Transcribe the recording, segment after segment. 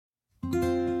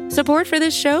Support for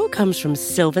this show comes from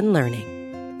Sylvan Learning.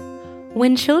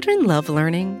 When children love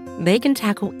learning, they can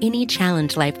tackle any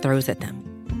challenge life throws at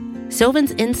them.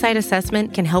 Sylvan's Insight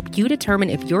Assessment can help you determine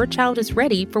if your child is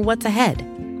ready for what's ahead.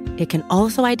 It can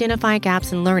also identify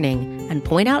gaps in learning and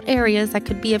point out areas that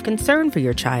could be of concern for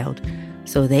your child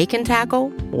so they can tackle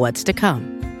what's to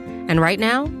come. And right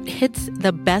now, it's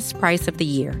the best price of the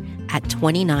year at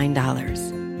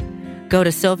 $29. Go to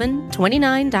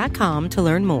sylvan29.com to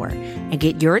learn more and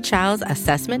get your child's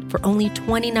assessment for only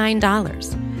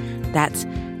 $29. That's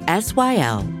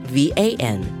SYLVAN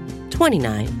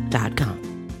 29.com.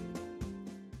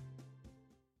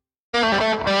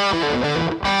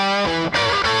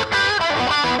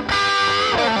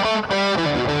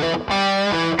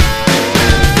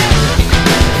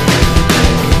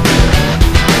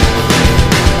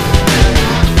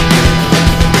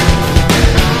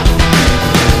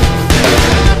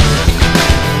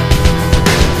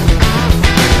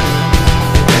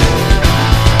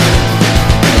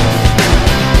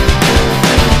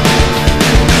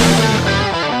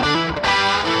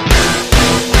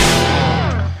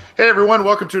 Hey everyone,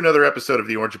 welcome to another episode of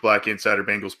the Orange and Black Insider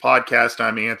Bengals podcast.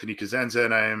 I'm Anthony Cosenza,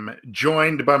 and I am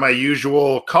joined by my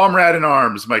usual comrade in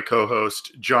arms, my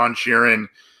co-host John Sheeran.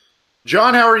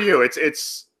 John, how are you?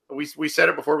 We said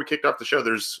it before we kicked off the show.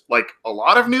 There's like a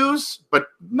lot of news, but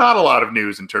not a lot of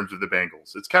news in terms of the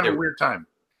Bengals. It's kind of a weird time.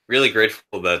 Really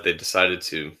grateful that they decided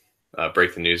to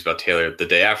break the news about Taylor the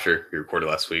day after we recorded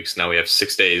last week. So now we have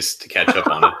 6 days to catch up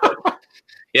on it. But,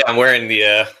 yeah, I'm wearing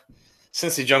the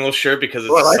Cincy Jungle shirt because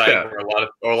it's a site where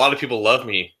a lot of people love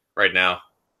me right now.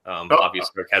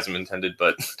 Obviously, sarcasm intended,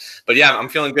 but yeah, I'm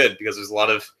feeling good because there's a lot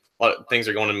of things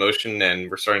are going in motion, and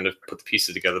we're starting to put the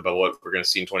pieces together about what we're going to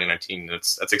see in 2019. And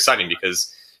that's exciting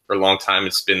because for a long time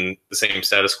it's been the same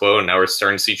status quo, and now we're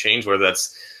starting to see change. Whether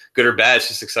that's good or bad, it's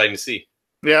just exciting to see.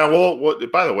 Yeah. Well,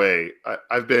 by the way,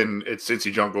 I've been at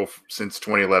Cincy Jungle since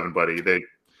 2011, buddy. They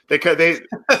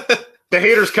The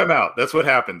haters come out. That's what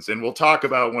happens. And we'll talk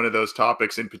about one of those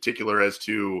topics in particular as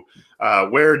to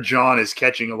where John is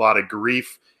catching a lot of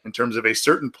grief in terms of a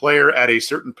certain player at a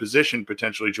certain position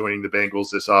potentially joining the Bengals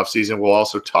this offseason. We'll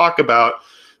also talk about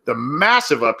the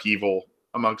massive upheaval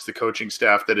amongst the coaching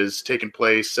staff that has taken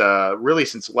place really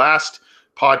since last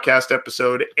podcast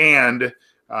episode and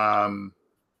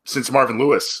since Marvin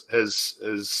Lewis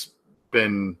has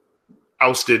been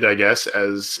ousted, I guess,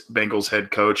 as Bengals head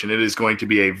coach, and it is going to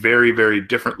be a very, very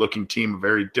different looking team, a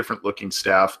very different looking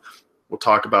staff. We'll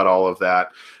talk about all of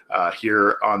that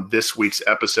here on this week's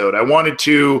episode. I wanted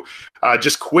to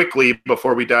just quickly,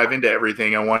 before we dive into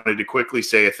everything, I wanted to quickly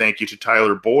say a thank you to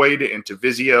Tyler Boyd and to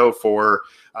Vizio for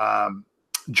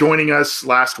joining us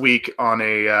last week on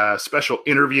a special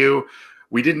interview.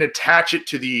 We didn't attach it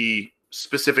to the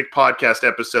specific podcast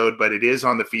episode, but it is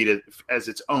on the feed as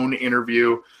its own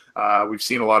interview. We've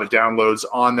seen a lot of downloads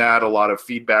on that, a lot of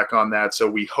feedback on that. So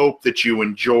we hope that you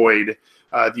enjoyed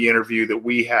the interview that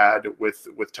we had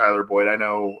with Tyler Boyd. I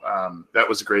know that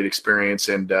was a great experience,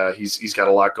 and he's got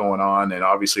a lot going on, and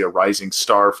obviously a rising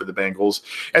star for the Bengals.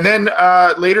 And then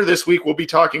later this week, we'll be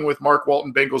talking with Mark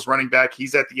Walton, Bengals running back.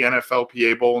 He's at the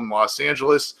NFLPA Bowl in Los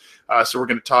Angeles, so we're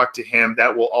going to talk to him.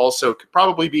 That will also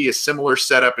probably be a similar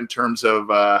setup in terms of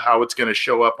how it's going to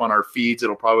show up on our feeds.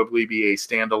 It'll probably be a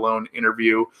standalone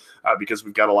interview because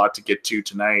we've got a lot to get to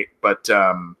tonight. But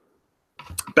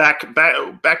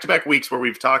back-to-back weeks where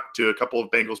we've talked to a couple of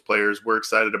Bengals players. We're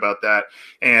excited about that.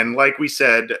 And like we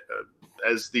said,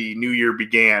 as the new year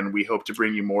began, we hope to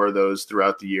bring you more of those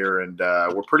throughout the year. And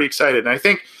we're pretty excited. And I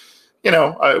think,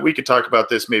 we could talk about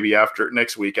this maybe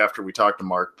next week after we talk to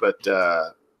Mark. But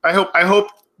I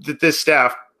hope that this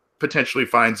staff potentially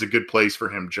finds a good place for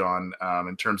him, John,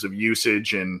 in terms of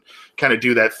usage and kind of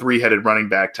do that three-headed running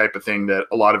back type of thing that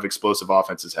a lot of explosive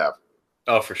offenses have.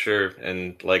 Oh, for sure.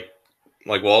 And like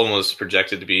Walden was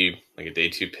projected to be like a day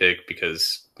 2 pick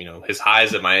because, his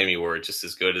highs at Miami were just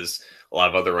as good as a lot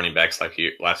of other running backs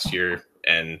last year.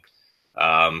 And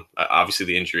obviously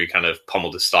the injury kind of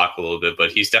pummeled his stock a little bit,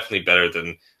 but he's definitely better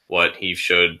than what he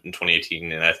showed in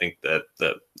 2018. And I think that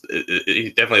he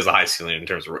definitely has a high ceiling in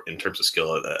terms of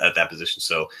skill at that position.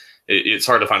 So it's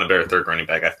hard to find a better third running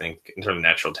back, I think, in terms of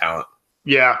natural talent.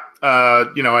 Yeah.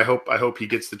 I hope he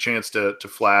gets the chance to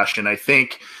flash. And I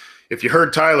think if you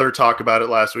heard Tyler talk about it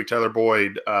last week, Tyler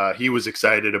Boyd, he was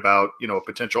excited about, a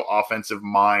potential offensive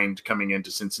mind coming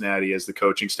into Cincinnati as the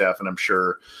coaching staff. And I'm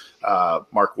sure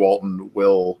Mark Walton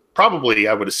will probably,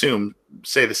 I would assume,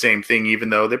 say the same thing, even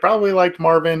though they probably liked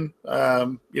Marvin.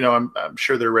 I'm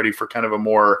sure they're ready for kind of a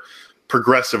more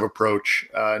progressive approach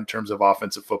in terms of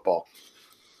offensive football.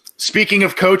 Speaking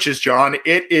of coaches, John,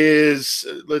 it is,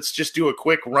 let's just do a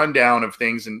quick rundown of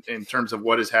things in terms of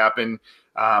what has happened.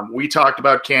 We talked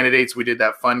about candidates. We did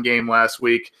that fun game last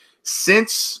week.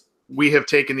 Since we have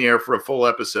taken the air for a full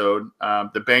episode,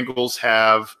 the Bengals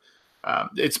have,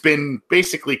 it's been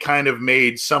basically kind of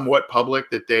made somewhat public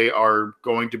that they are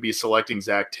going to be selecting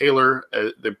Zach Taylor,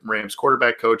 the Rams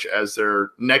quarterback coach, as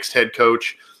their next head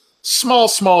coach.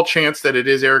 Small chance that it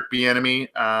is Eric Bieniemy,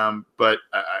 but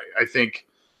I think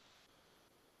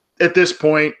at this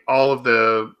point, all of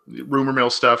the rumor mill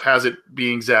stuff has it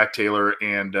being Zach Taylor,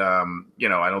 and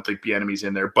I don't think Bieniemy's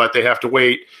in there, but they have to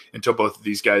wait until both of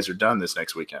these guys are done this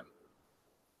next weekend.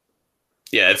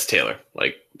 Yeah, it's Taylor.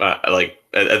 At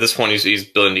this point, he's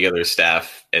building together a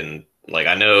staff, and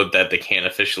I know that they can't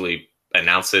officially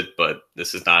announce it, but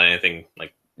this is not anything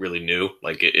really new.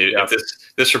 If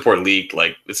this report leaked,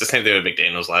 it's the same thing with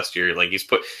McDaniels last year.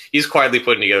 He's quietly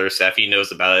putting together a staff. He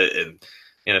knows about it, and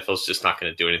the NFL's just not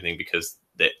going to do anything because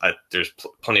there's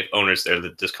plenty of owners there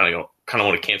that just kind of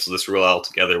want to cancel this rule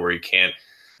altogether, where you can't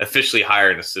officially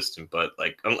hire an assistant. But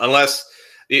unless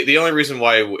the only reason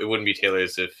why it wouldn't be Taylor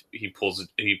is if he pulls a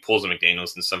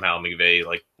McDaniels and somehow McVay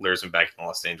lures him back in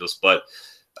Los Angeles. But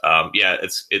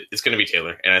it's going to be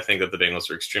Taylor, and I think that the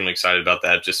Bengals are extremely excited about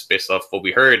that, just based off what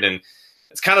we heard. And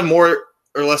it's kind of more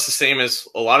or less the same as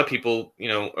a lot of people,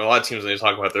 a lot of teams when they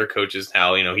talk about their coaches,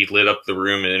 how, he lit up the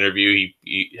room in an interview.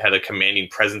 He had a commanding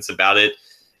presence about it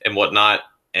and whatnot.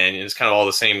 And it's kind of all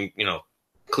the same,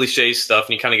 cliche stuff,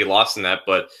 and you kind of get lost in that.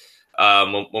 But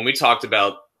when we talked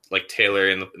about Taylor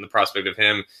and the prospect of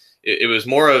him, it was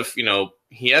more of,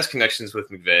 he has connections with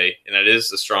McVay, and that is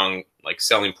a strong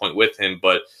selling point with him.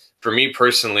 But for me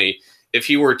personally, if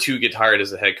he were to get hired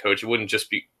as a head coach, it wouldn't just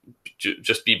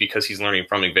be because he's learning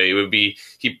from McVay. It would be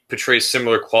he portrays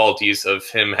similar qualities of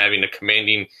him having a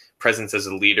commanding presence as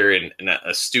a leader and an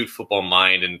astute football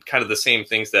mind, and kind of the same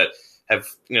things that have,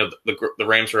 the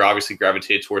Rams are obviously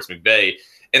gravitated towards McVay.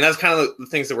 And that's kind of the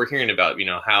things that we're hearing about,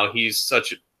 how he's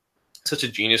such a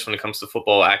genius when it comes to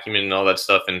football acumen and all that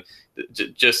stuff. And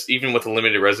just even with a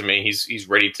limited resume, he's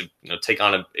ready to take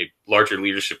on a larger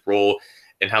leadership role,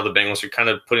 and how the Bengals are kind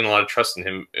of putting a lot of trust in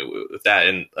him with that.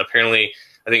 And apparently,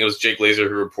 I think it was Jake Glazer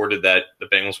who reported that the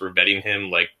Bengals were vetting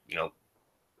him,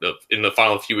 in the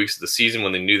final few weeks of the season,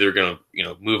 when they knew they were going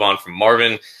to, move on from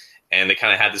Marvin, and they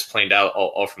kind of had this planned out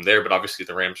all from there. But obviously,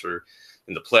 the Rams were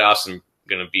in the playoffs and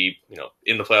going to be,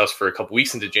 in the playoffs for a couple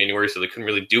weeks into January, so they couldn't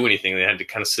really do anything. They had to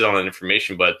kind of sit on that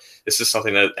information. But this is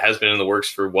something that has been in the works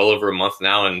for well over a month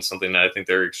now, and something that I think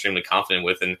they're extremely confident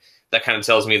with. And that kind of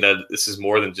tells me that this is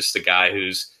more than just a guy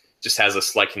who's just has a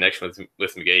slight connection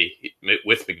with McVay.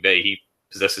 He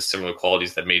possesses similar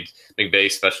qualities that made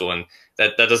McVay special, and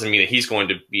that doesn't mean that he's going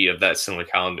to be of that similar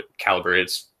caliber.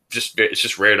 It's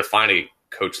just rare to find a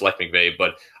coach like McVay,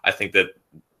 but I think that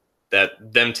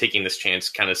them taking this chance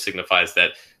kind of signifies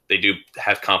that they do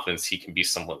have confidence he can be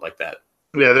somewhat like that.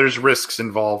 Yeah, there's risks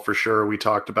involved for sure. We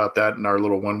talked about that in our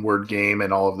little one-word game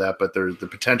and all of that, but the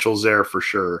potential's there for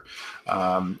sure.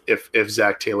 If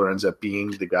Zach Taylor ends up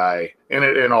being the guy,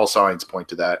 and all signs point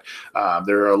to that.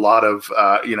 There are a lot of,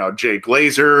 Jay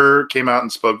Glazer came out and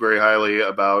spoke very highly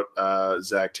about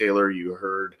Zach Taylor. You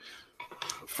heard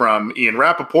from Ian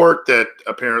Rappaport that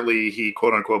apparently he,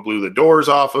 quote unquote, blew the doors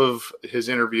off of his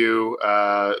interview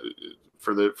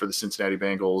for the Cincinnati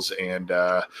Bengals, and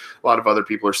a lot of other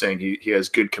people are saying he has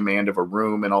good command of a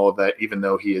room and all of that, even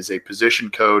though he is a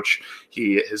position coach.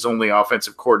 His only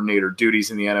offensive coordinator duties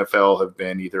in the NFL have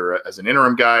been either as an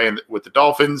interim guy with the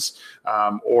Dolphins,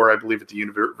 or I believe at the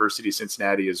University of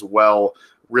Cincinnati as well.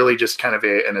 Really just kind of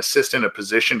an assistant, a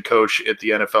position coach at the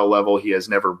NFL level. He has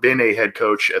never been a head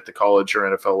coach at the college or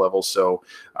NFL level, so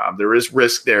there is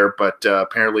risk there, but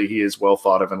apparently he is well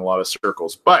thought of in a lot of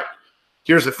circles. But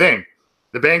here's the thing.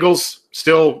 The Bengals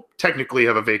still technically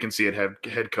have a vacancy at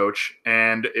head coach,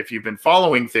 and if you've been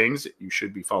following things, you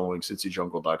should be following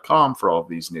CincyJungle.com for all of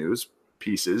these news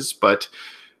pieces, but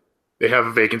they have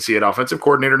a vacancy at offensive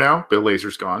coordinator now. Bill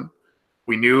Lazor's gone.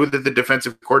 We knew that the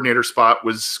defensive coordinator spot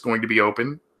was going to be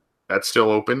open. That's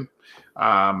still open.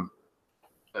 Tight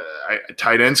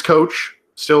ends coach,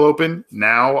 still open.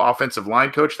 Now offensive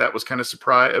line coach. That was kind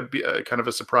of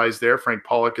a surprise there. Frank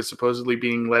Pollock is supposedly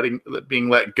being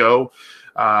let go.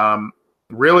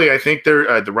 Really, I think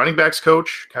the running backs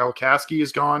coach, Kyle Kasky,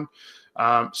 is gone.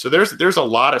 So there's a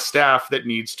lot of staff that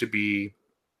needs to be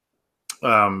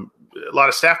a lot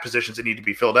of staff positions that need to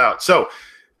be filled out. So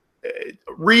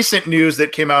recent news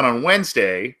that came out on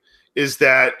Wednesday is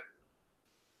that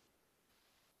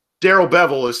Darrell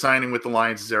Bevell is signing with the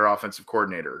Lions as their offensive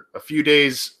coordinator. A few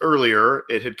days earlier,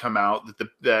 it had come out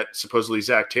that supposedly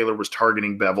Zach Taylor was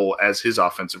targeting Bevell as his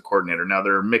offensive coordinator. Now,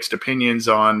 there are mixed opinions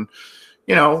on,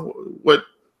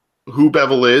 who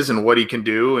Bevell is and what he can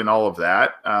do and all of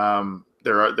that.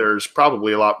 There's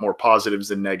probably a lot more positives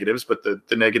than negatives, but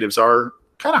the negatives are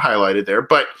kind of highlighted there.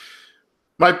 But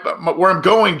where I'm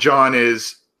going, John,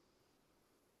 is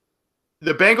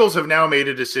the Bengals have now made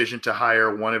a decision to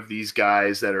hire one of these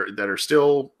guys that are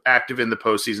still active in the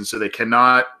postseason, so they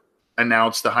cannot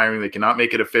announce the hiring, they cannot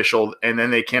make it official, and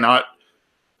then they cannot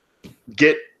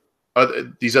get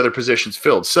these other positions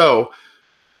filled. So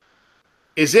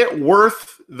is it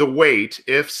worth the wait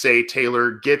if, say,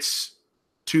 Taylor gets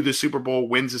to the Super Bowl,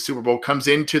 wins the Super Bowl, comes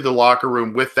into the locker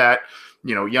room with that,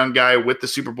 young guy with the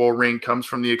Super Bowl ring, comes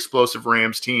from the explosive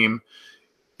Rams team?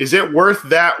 Is it worth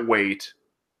that wait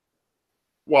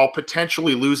while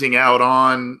potentially losing out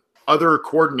on other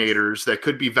coordinators that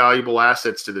could be valuable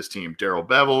assets to this team? Darrell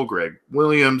Bevell, Greg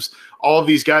Williams, all of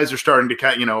these guys are starting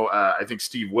to I think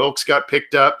Steve Wilkes got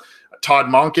picked up. Todd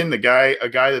Monken, a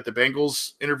guy that the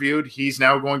Bengals interviewed, he's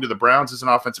now going to the Browns as an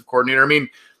offensive coordinator. I mean,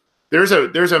 there's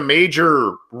a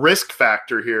major risk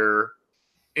factor here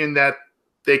in that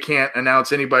they can't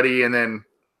announce anybody and then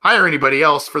hire anybody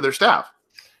else for their staff.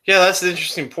 Yeah, that's an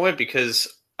interesting point, because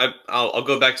I'll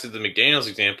go back to the McDaniels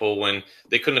example when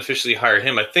they couldn't officially hire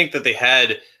him. I think that they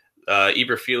had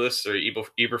Eberflus,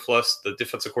 the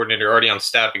defensive coordinator, already on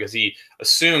staff because he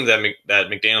assumed that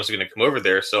McDaniels was going to come over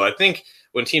there. So I think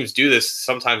when teams do this,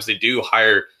 sometimes they do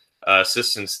hire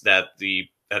assistants that the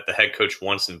head coach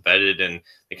wants embedded, and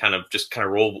they kind of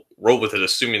roll with it,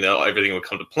 assuming that everything would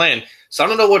come to plan. So I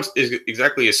don't know what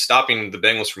exactly is stopping the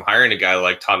Bengals from hiring a guy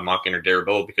like Todd Monken or Darrell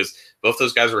Bevell, because both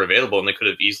those guys were available and they could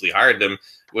have easily hired them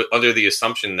under the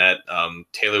assumption that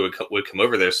Taylor would come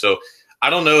over there. So I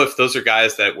don't know if those are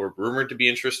guys that were rumored to be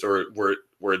interested or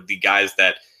were the guys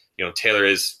that Taylor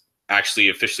is actually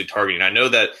officially targeting. I know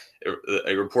that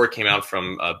a report came out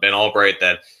from Ben Albright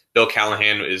that Bill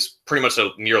Callahan is pretty much a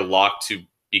near lock to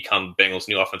become Bengals'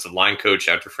 new offensive line coach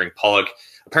after Frank Pollock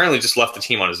apparently just left the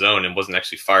team on his own and wasn't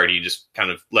actually fired. He just kind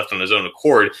of left on his own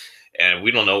accord, and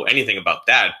we don't know anything about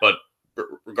that. But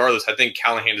regardless, I think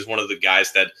Callahan is one of the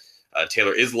guys that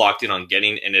Taylor is locked in on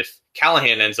getting. And if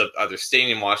Callahan ends up either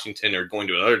staying in Washington or going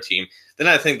to another team, then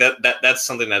I think that's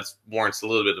something that warrants a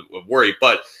little bit of worry.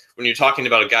 But when you're talking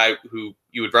about a guy who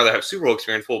you would rather have Super Bowl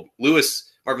experience, well,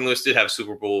 Marvin Lewis did have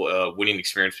Super Bowl winning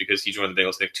experience because he joined the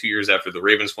Bengals 2 years after the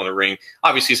Ravens won the ring.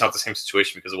 Obviously, it's not the same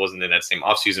situation because it wasn't in that same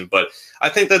offseason, but I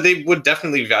think that they would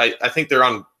definitely value. I think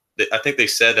they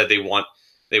said that they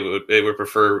would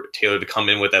prefer Taylor to come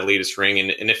in with that latest ring,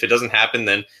 and if it doesn't happen,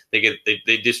 then they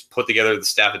just put together the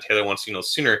staff that Taylor wants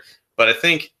sooner. But I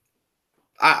think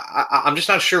I'm just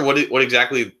not sure what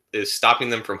exactly is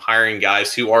stopping them from hiring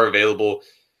guys who are available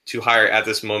to hire at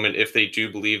this moment if they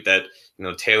do believe that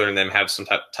Taylor and them have some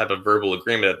type of verbal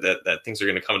agreement that things are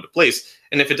going to come into place.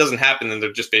 And if it doesn't happen, then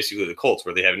they're just basically the Colts,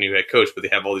 where they have a new head coach, but they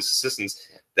have all these assistants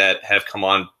that have come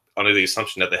on under the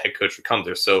assumption that the head coach would come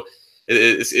there. So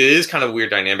it is kind of a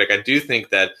weird dynamic. I do think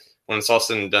that when it's all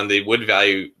said and done, they would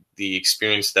value the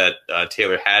experience that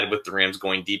Taylor had with the Rams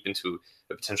going deep into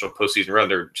a potential postseason run.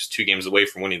 They're just 2 games away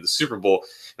from winning the Super Bowl.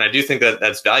 And I do think that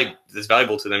that's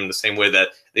valuable to them in the same way that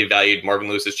they valued Marvin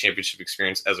Lewis's championship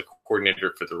experience as a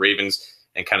coordinator for the Ravens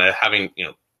and kind of having,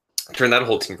 turned that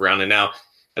whole team around. And now,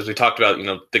 as we talked about,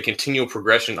 the continual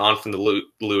progression on from the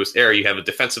Lewis era, you have a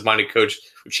defensive-minded coach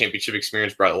with championship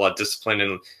experience, brought a lot of discipline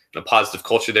and a positive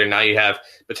culture there. Now you have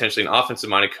potentially an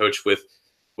offensive-minded coach with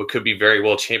what could be very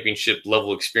well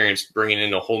championship-level experience, bringing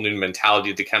in a whole new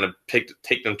mentality to kind of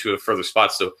take them to a further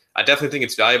spot. So I definitely think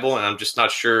it's valuable, and I'm just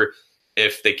not sure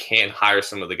if they can hire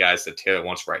some of the guys that Taylor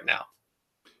wants right now.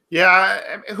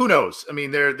 Yeah, who knows? I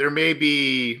mean, there may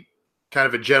be kind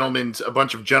of a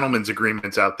bunch of gentlemen's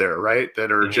agreements out there, right?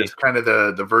 That are just kind of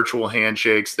the virtual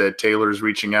handshakes that Taylor's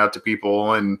reaching out to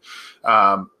people, and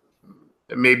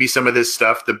maybe some of this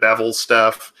stuff, the Bevell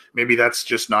stuff, maybe that's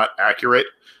just not accurate.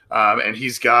 And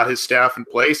he's got his staff in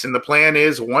place, and the plan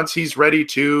is once he's ready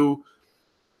to,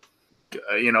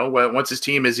 once his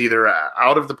team is either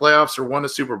out of the playoffs or won a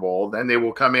Super Bowl, then they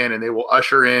will come in and they will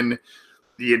usher in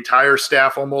the entire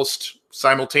staff almost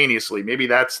simultaneously. Maybe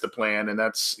that's the plan, and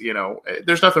that's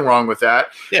there's nothing wrong with that.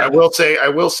 Yeah. I will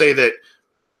say that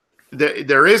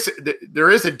there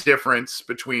is a difference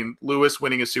between Lewis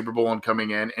winning a Super Bowl and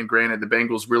coming in, and granted, the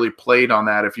Bengals really played on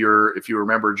that. If you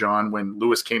remember, John, when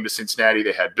Lewis came to Cincinnati,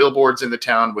 they had billboards in the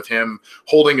town with him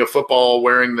holding a football,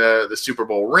 wearing the Super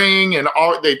Bowl ring, and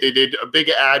they did a big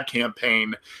ad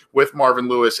campaign with Marvin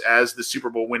Lewis as the Super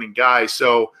Bowl winning guy.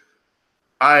 So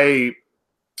I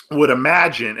would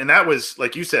imagine, and that was,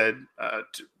 like you said,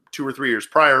 2 or 3 years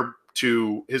prior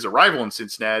to his arrival in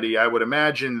Cincinnati, I would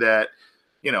imagine that,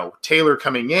 Taylor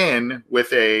coming in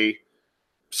with a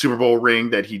Super Bowl ring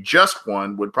that he just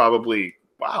won would probably,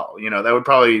 that would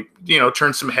probably,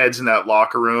 turn some heads in that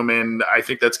locker room. And I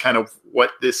think that's kind of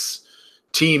what this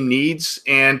team needs.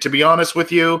 And to be honest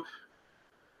with you,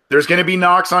 there's going to be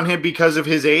knocks on him because of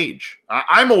his age.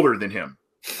 I'm older than him.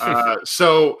 Not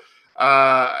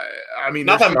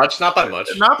by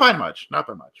much.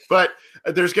 But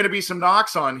there's going to be some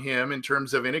knocks on him in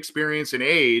terms of inexperience and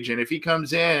age. And if he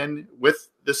comes in with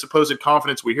the supposed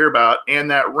confidence we hear about and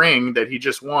that ring that he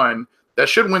just won, that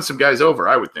should win some guys over,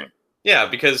 I would think. Yeah,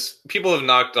 because people have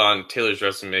knocked on Taylor's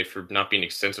resume for not being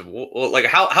extensive. Well, like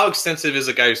how extensive is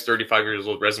a guy who's 35 years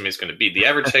old resume is going to be? The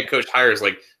average head coach hires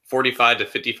like 45 to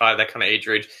 55, that kind of age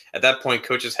range. At that point,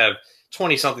 coaches have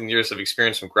 20-something years of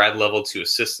experience from grad level to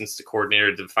assistants to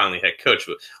coordinator to finally head coach,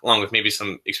 along with maybe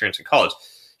some experience in college.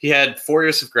 He had 4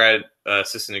 years of grad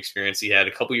assistant experience. He had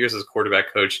a couple years as a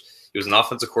quarterback coach. He was an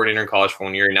offensive coordinator in college for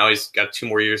 1 year. And now he's got 2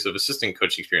 more years of assistant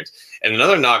coaching experience. And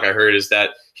another knock I heard is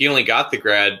that he only got the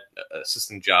grad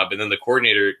assistant job and then the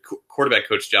quarterback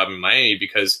coach job in Miami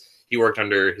because he worked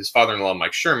under his father-in-law,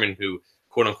 Mike Sherman, who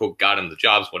quote unquote got him the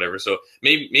jobs, whatever. So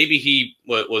maybe he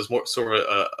was more sort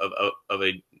of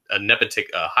a nepotic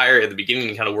hire at the beginning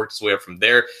and kind of worked his way up from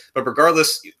there. But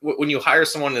regardless, when you hire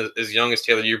someone as young as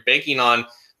Taylor, you're banking on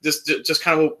just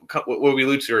kind of what we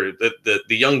allude to, or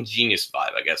the young genius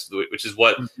vibe, I guess, which is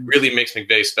what really makes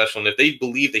McVay special. And if they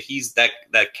believe that he's that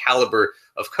caliber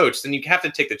of coach, then you have to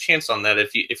take the chance on that.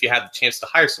 If you had the chance to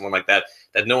hire someone like that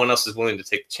no one else is willing to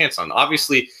take the chance on.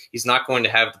 Obviously, he's not going to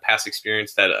have the past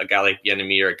experience that a guy like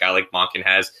Bieniemy or a guy like Monken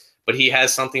has, but he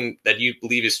has something that you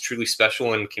believe is truly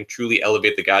special and can truly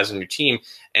elevate the guys on your team.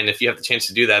 And if you have the chance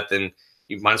to do that, then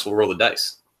you might as well roll the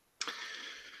dice.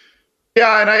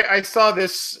 Yeah, and I saw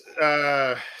this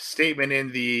statement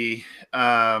in the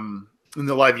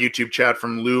live YouTube chat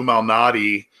from Lou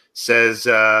Malnati. Says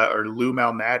or Lou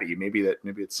Malnati, maybe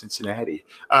it's Cincinnati.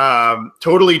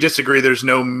 Totally disagree. There's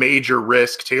no major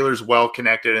risk. Taylor's well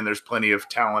connected, and there's plenty of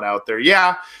talent out there.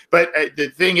 Yeah, but the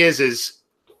thing is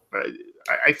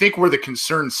I think where the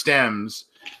concern stems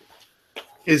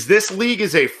is this league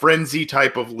is a frenzy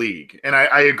type of league. And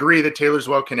I agree that Taylor's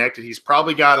well connected. He's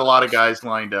probably got a lot of guys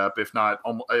lined up, if not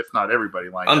everybody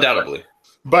lined Undoubtedly. up.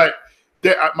 But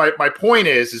my point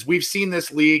is we've seen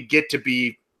this league get to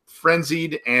be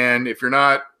frenzied. And if you're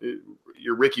not,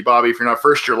 you're Ricky Bobby. If you're not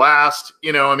first, you're last.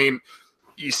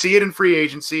 You see it in free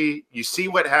agency. You see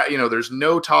there's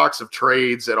no talks of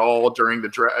trades at all during the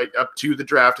draft, up to the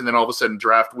draft. And then all of a sudden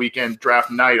draft weekend, draft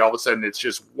night, all of a sudden it's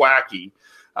just wacky.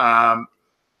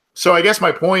 So I guess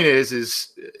my point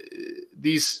is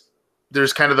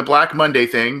there's kind of the Black Monday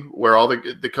thing where all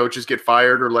the coaches get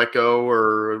fired or let go,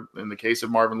 or in the case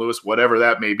of Marvin Lewis, whatever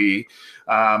that may be.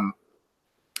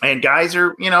 And guys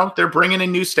are, they're bringing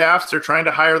in new staffs. They're trying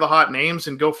to hire the hot names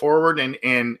and go forward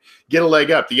and get a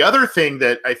leg up. The other thing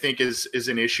that I think is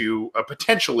an issue, a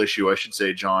potential issue, I should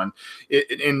say, John,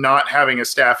 in not having a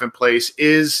staff in place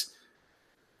is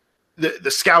the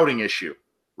scouting issue.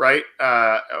 Right.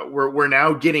 We're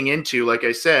now getting into, like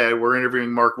I said, we're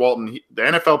interviewing Mark Walton. The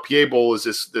NFLPA Bowl is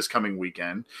this coming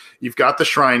weekend. You've got the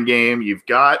Shrine Game. You've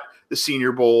got the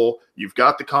Senior Bowl. You've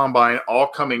got the Combine all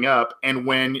coming up. And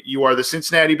when you are the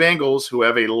Cincinnati Bengals, who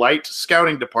have a light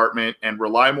scouting department and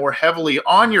rely more heavily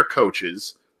on your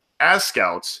coaches as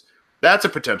scouts, that's a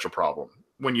potential problem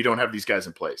when you don't have these guys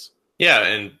in place. Yeah.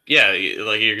 And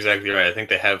like you're exactly right. I think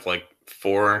they have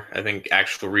 4,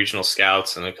 actual regional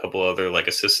scouts and a couple other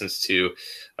assistants to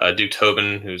Duke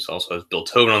Tobin, who's also has Bill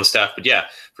Tobin on the staff. But yeah,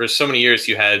 for so many years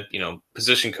you had,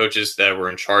 position coaches that were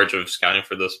in charge of scouting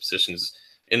for those positions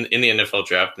in the NFL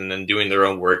draft and then doing their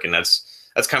own work. And that's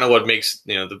kind of what makes,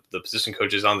 the position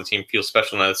coaches on the team feel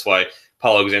special. And that's why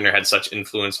Paul Alexander had such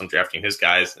influence on drafting his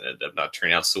guys and ended up not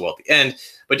turning out so well at the end.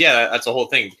 But yeah, that's the whole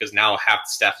thing, because now half the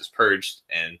staff is purged,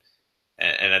 and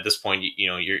at this point,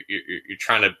 you're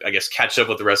trying to, I guess, catch up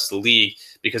with the rest of the league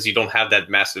because you don't have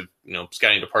that massive,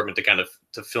 scouting department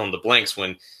to fill in the blanks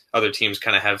when other teams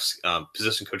kind of have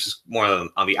position coaches more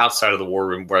on the outside of the war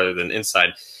room rather than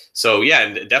inside. So yeah,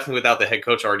 and definitely without the head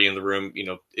coach already in the room,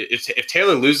 if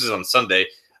Taylor loses on Sunday,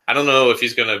 I don't know if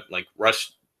he's going to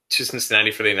rush to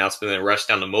Cincinnati for the announcement and then rush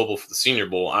down to Mobile for the Senior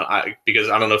Bowl. Because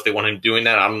I don't know if they want him doing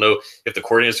that. I don't know if the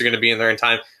coordinators are going to be in there in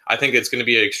time. I think it's going to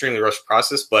be an extremely rushed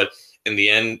process, but in the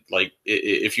end,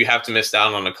 if you have to miss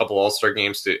out on a couple All-Star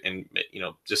games and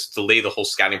just delay the whole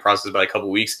scouting process by a couple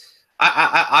weeks,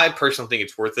 I personally think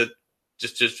it's worth it.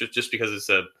 Just because it's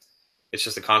It's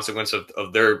just a consequence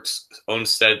of their own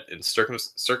set and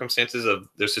circumstances of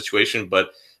their situation.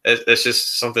 But it's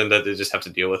just something that they just have to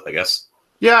deal with, I guess.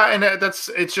 Yeah, and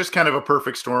it's just kind of a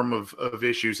perfect storm of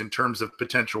issues in terms of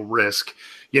potential risk.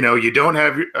 You know, you don't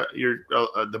have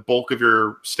the bulk of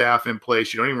your staff in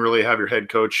place. You don't even really have your head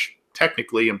coach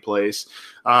technically in place.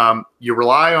 You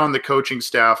rely on the coaching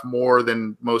staff more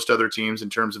than most other teams in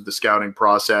terms of the scouting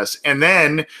process, and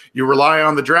then you rely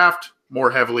on the draft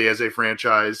more heavily as a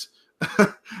franchise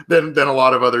than a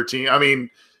lot of other teams. I mean,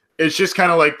 it's just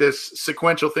kind of like this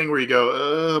sequential thing where you go,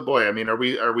 oh boy. I mean, are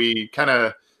we kind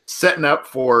of setting up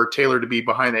for Taylor to be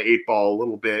behind the 8 ball a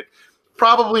little bit?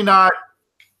 Probably not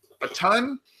a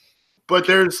ton, but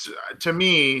to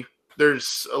me,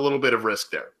 there's a little bit of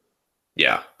risk there.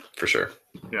 Yeah, for sure.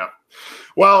 Yeah.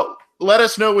 Well, let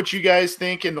us know what you guys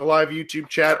think in the live YouTube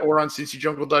chat or on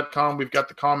cincyjungle.com. We've got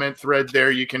the comment thread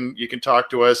there. You can talk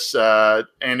to us.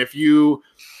 And if you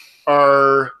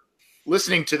are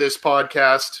listening to this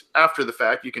podcast after the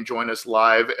fact, you can join us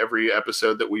live every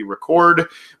episode that we record.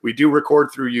 We do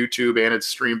record through YouTube, and it's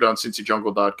streamed on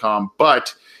cincyjungle.com.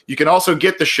 But you can also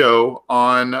get the show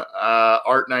on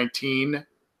Art19,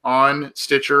 on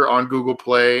Stitcher, on Google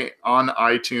Play, on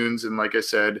iTunes, and like I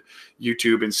said,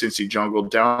 YouTube and Cincy Jungle.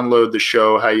 Download the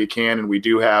show how you can, and we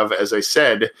do have, as I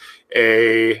said,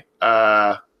 an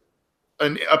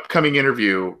upcoming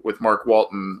interview with Mark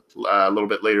Walton a little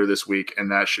bit later this week, and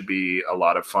that should be a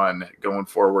lot of fun going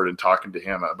forward and talking to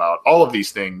him about all of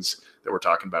these things that we're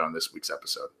talking about on this week's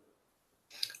episode.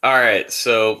 All right,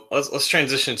 so let's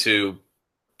transition to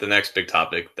the next big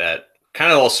topic that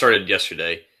kind of all started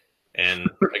yesterday. And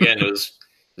again, it was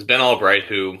Ben Albright,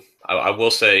 who I will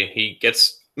say he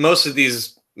gets most of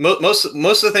these most of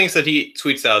the things that he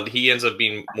tweets out. He ends up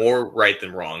being more right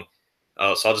than wrong.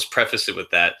 So I'll just preface it with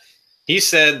that. He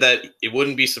said that it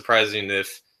wouldn't be surprising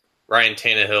if Ryan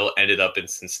Tannehill ended up in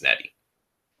Cincinnati.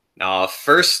 Now,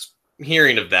 first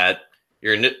hearing of that,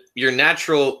 your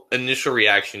natural initial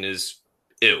reaction is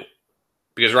ew,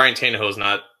 because Ryan Tannehill is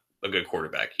not a good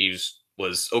quarterback. He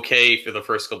was okay for the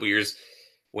first couple years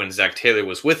when Zach Taylor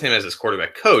was with him as his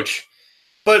quarterback coach.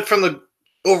 But from the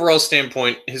overall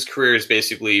standpoint, his career is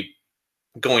basically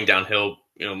going downhill.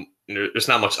 You know, there's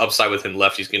not much upside with him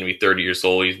left. He's going to be 30 years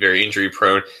old. He's very injury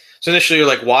prone. So initially you're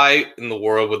like, why in the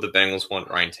world would the Bengals want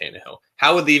Ryan Tannehill?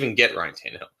 How would they even get Ryan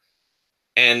Tannehill?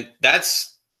 And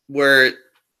that's where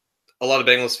a lot of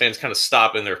Bengals fans kind of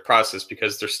stop in their process,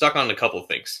 because they're stuck on a couple of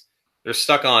things. They're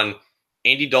stuck on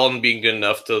Andy Dalton being good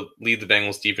enough to lead the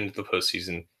Bengals deep into the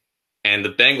postseason, and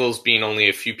the Bengals being only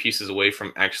a few pieces away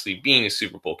from actually being a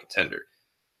Super Bowl contender.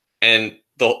 And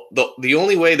the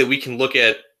only way that we can look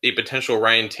at a potential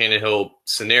Ryan Tannehill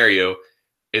scenario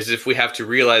is if we have to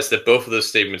realize that both of those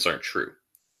statements aren't true.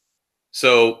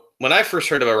 So when I first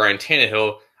heard about Ryan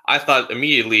Tannehill, I thought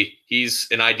immediately he's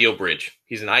an ideal bridge.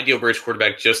 He's an ideal bridge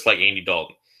quarterback, just like Andy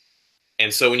Dalton.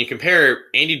 And so when you compare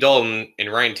Andy Dalton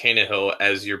and Ryan Tannehill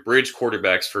as your bridge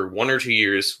quarterbacks for 1 or 2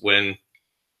 years, when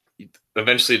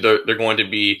eventually they're going to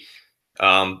be,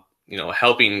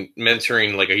 helping,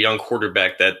 mentoring like a young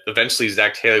quarterback that eventually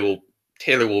Zach Taylor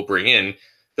will bring in,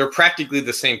 they're practically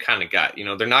the same kind of guy. You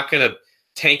know, they're not going to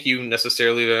tank you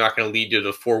necessarily. They're not going to lead you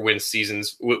to 4-win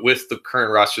seasons with the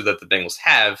current roster that the Bengals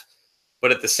have.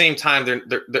 But at the same time,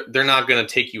 they're not going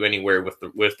to take you anywhere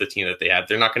with the team that they have.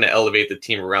 They're not going to elevate the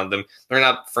team around them. They're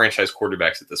not franchise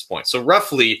quarterbacks at this point. So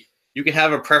roughly, you can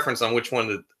have a preference on which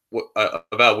one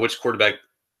about which quarterback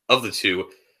of the two,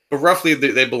 but roughly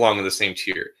they belong in the same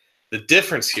tier. The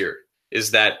difference here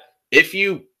is that if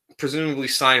you presumably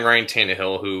sign Ryan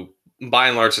Tannehill, who by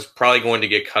and large is probably going to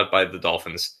get cut by the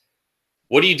Dolphins,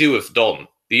 what do you do with Dalton?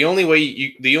 The only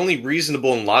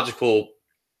reasonable and logical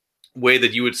way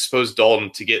that you would suppose Dalton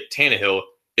to get Tannehill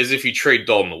is if you trade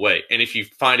Dalton away, and if you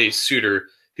find a suitor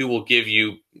who will give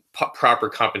you proper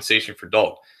compensation for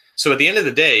Dalton. So at the end of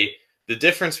the day, the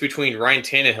difference between Ryan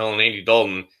Tannehill and Andy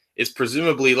Dalton is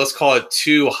presumably, let's call it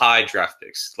 2 high draft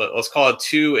picks. Let's call it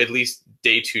 2 at least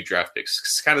day 2 draft picks.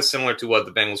 It's kind of similar to what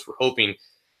the Bengals were hoping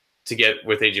to get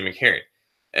with A.J. McCarron.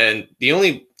 And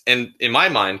in my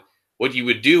mind, what you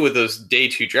would do with those day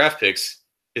 2 draft picks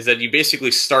is that you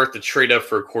basically start the trade up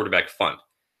for a quarterback fund.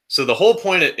 So the whole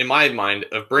point, in my mind,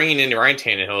 of bringing in Ryan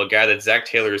Tannehill, a guy that Zach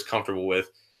Taylor is comfortable with,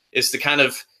 is to kind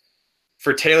of,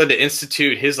 for Taylor to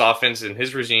institute his offense and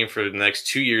his regime for the next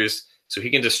 2 years, so he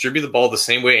can distribute the ball the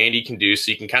same way Andy can do,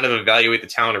 so you can kind of evaluate the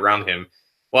talent around him.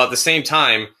 While at the same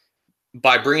time,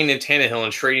 by bringing in Tannehill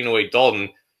and trading away Dalton,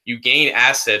 you gain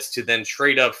assets to then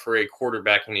trade up for a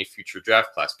quarterback in a future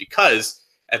draft class. Because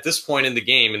at this point in the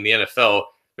game, in the NFL,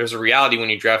 there's a reality when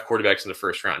you draft quarterbacks in the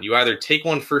first round. You either take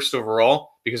one first overall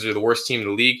because they're the worst team in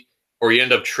the league, or you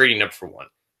end up trading up for one.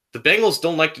 The Bengals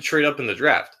don't like to trade up in the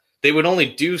draft. They would only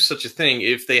do such a thing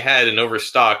if they had an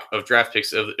overstock of draft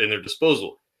picks in their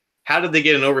disposal. How did they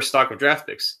get an overstock of draft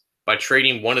picks? By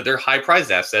trading one of their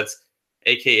high-priced assets,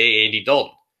 a.k.a. Andy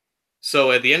Dalton.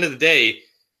 So at the end of the day,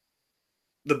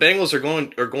 the Bengals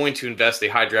are going to invest a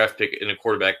high draft pick in a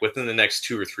quarterback within the next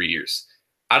 2 or 3 years.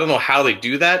 I don't know how they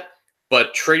do that,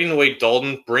 but trading away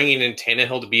Dalton, bringing in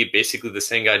Tannehill to be basically the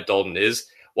same guy Dalton is,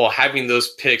 while having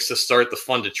those picks to start the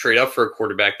fund to trade up for a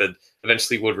quarterback that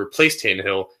eventually would replace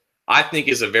Tannehill, I think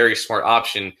is a very smart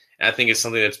option. And I think it's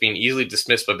something that's being easily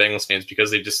dismissed by Bengals fans because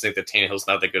they just think that Tannehill's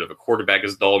not that good of a quarterback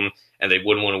as Dalton, and they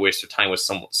wouldn't want to waste their time with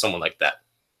someone like that.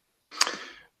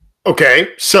 Okay,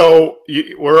 so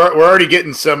we're already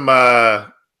getting some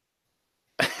we're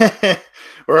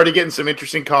already getting some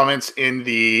interesting comments in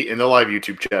the live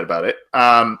YouTube chat about it.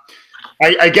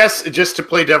 I guess just to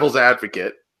play devil's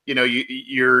advocate,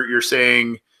 you're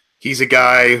saying he's a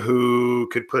guy who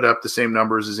could put up the same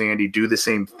numbers as Andy, do the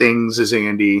same things as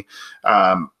Andy,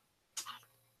 and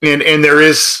there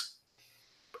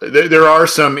are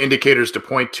some indicators to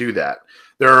point to that.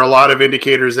 There are a lot of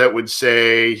indicators that would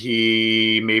say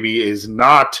he maybe is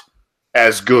not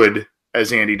as good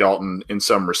as Andy Dalton in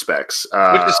some respects,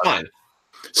 which is fine.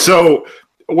 So,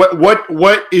 what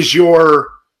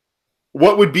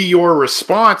would be your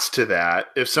response to that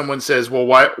if someone says, "Well,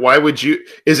 why would you?"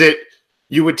 Is it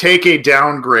you would take a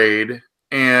downgrade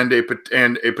and a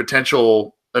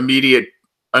potential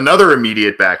another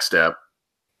immediate backstep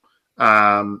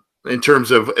in terms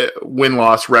of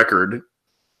win-loss record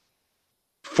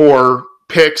for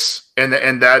picks,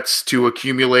 and that's to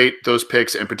accumulate those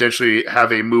picks and potentially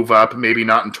have a move up, maybe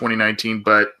not in 2019,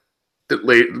 but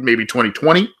maybe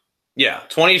 2020? Yeah,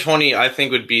 2020 I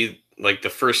think would be like the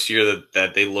first year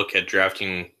that they look at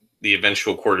drafting the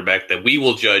eventual quarterback that we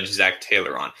will judge Zach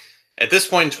Taylor on. At this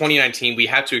point in 2019, we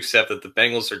have to accept that the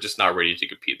Bengals are just not ready to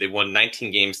compete. They won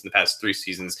 19 games in the past 3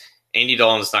 seasons. Andy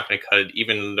Dalton is not going to cut it,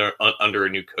 even under a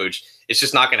new coach. It's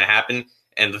just not going to happen.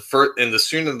 And the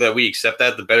sooner that we accept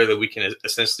that, the better that we can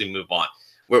essentially move on.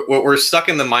 We're stuck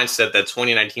in the mindset that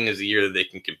 2019 is the year that they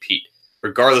can compete,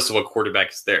 regardless of what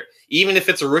quarterback is there. Even if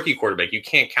it's a rookie quarterback, you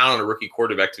can't count on a rookie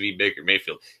quarterback to be Baker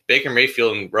Mayfield. Baker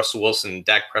Mayfield and Russell Wilson and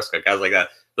Dak Prescott, guys like that,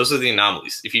 those are the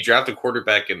anomalies. If you draft a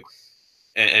quarterback and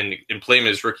play him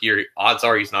as rookie year, odds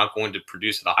are he's not going to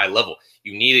produce at a high level.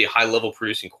 You need a high-level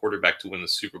producing quarterback to win the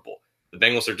Super Bowl. The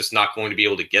Bengals are just not going to be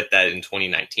able to get that in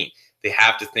 2019. They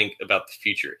have to think about the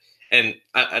future. And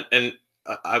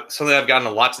something I've gotten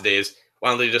a lot today is, why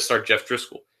don't they just start Jeff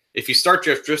Driscoll? If you start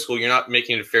Jeff Driscoll, you're not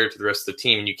making it fair to the rest of the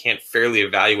team, and you can't fairly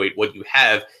evaluate what you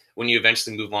have when you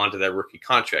eventually move on to that rookie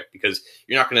contract, because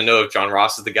you're not going to know if John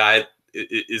Ross is the guy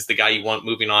you want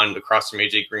moving on across from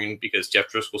AJ Green because Jeff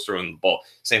Driscoll's throwing the ball.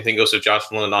 Same thing goes to Josh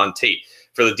Allen and Tate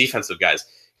for the defensive guys.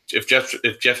 If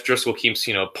Jeff Driscoll keeps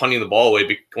punting the ball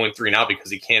away, going 3 and out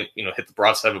because he can't hit the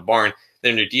broadside of a barn,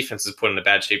 then your defense is put in a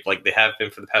bad shape like they have been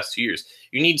for the past 2 years.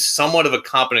 You need somewhat of a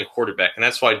competent quarterback, and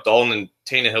that's why Dalton and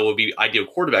Tannehill would be ideal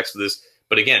quarterbacks for this.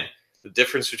 But again, the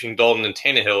difference between Dalton and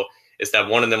Tannehill is that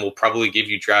one of them will probably give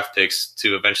you draft picks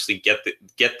to eventually get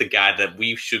the guy that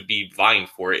we should be vying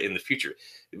for in the future.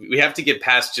 We have to get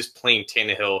past just playing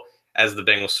Tannehill as the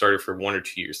Bengals starter for 1 or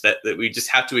 2 years. That we just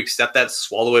have to accept that,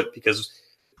 swallow it, because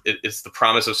it's the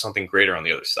promise of something greater on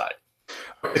the other side.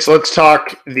 Okay, so let's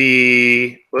talk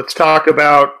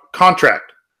about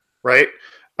contract, right?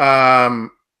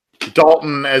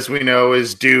 Dalton, as we know,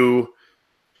 is due.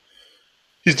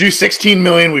 He's due $16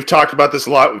 million. We've talked about this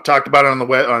a lot. We've talked about it on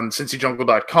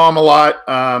CincyJungle.com a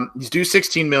lot. He's due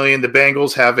 $16 million. The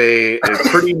Bengals have a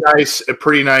pretty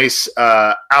nice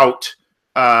out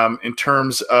in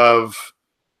terms of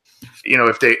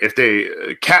if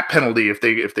they cap penalty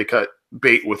if they cut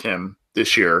bait with him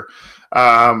this year.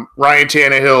 Ryan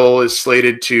Tannehill is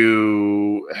slated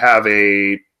to have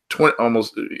a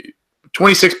almost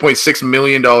 $26.6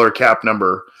 million cap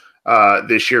number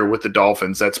this year with the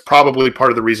Dolphins. That's probably part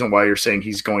of the reason why you're saying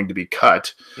he's going to be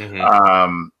cut.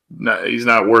 Mm-hmm. He's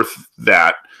not worth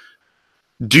that.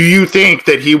 Do you think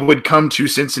that he would come to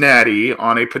Cincinnati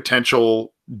on a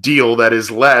potential deal that is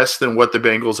less than what the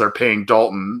Bengals are paying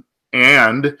Dalton?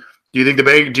 And do you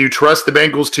think do you trust the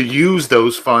Bengals to use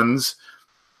those funds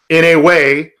in a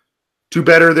way to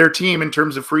better their team in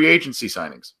terms of free agency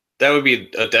signings? That would be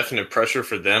a definite pressure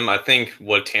for them. I think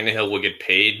what Tannehill will get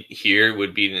paid here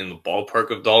would be in the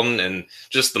ballpark of Dalton, and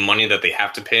just the money that they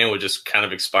have to pay him would just kind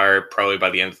of expire probably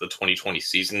by the end of the 2020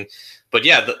 season. But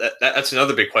yeah, that's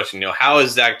another big question. How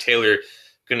is Zach Taylor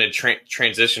going to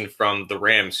transition from the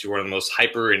Rams, who are one of the most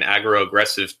hyper and aggro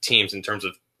aggressive teams in terms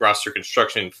of roster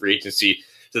construction and free agency,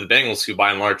 to the Bengals, who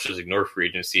by and large just ignore free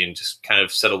agency and just kind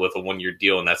of settle with a 1-year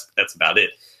deal, and that's about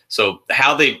it. So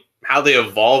how they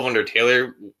evolve under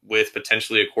Taylor with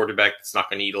potentially a quarterback that's not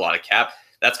going to eat a lot of cap,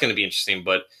 that's going to be interesting.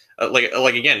 But like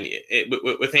again,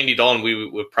 with Andy Dalton, we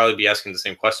would probably be asking the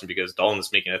same question, because Dalton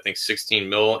is making, I think, $16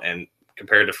 million, and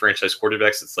compared to franchise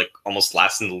quarterbacks, it's like almost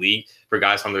last in the league for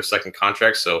guys on their second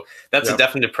contract. So that's a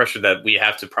definite pressure that we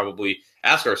have to probably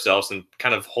ask ourselves and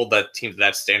kind of hold that team to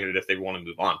that standard if they want to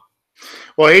move on.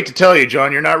 Well, I hate to tell you,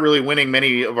 John, you're not really winning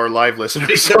many of our live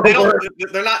listeners.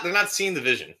 They're not seeing the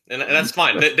vision, and that's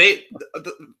fine.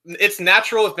 It's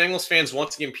natural if Bengals fans want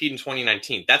to compete in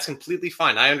 2019. That's completely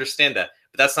fine. I understand that.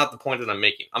 But that's not the point that I'm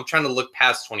making. I'm trying to look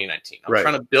past 2019. I'm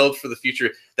trying to build for the future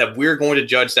that we're going to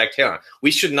judge Zach Taylor on.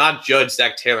 We should not judge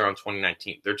Zach Taylor on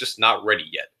 2019. They're just not ready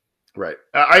yet. Right.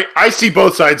 I see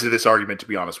both sides of this argument, to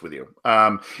be honest with you.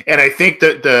 And I think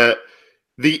that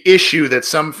the issue that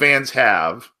some fans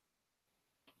have,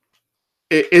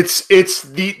 it's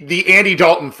the Andy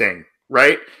Dalton thing,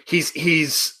 right?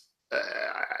 He's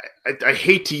I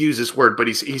hate to use this word, but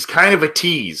he's kind of a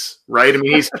tease, right? I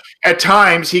mean, he's at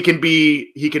times he can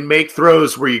make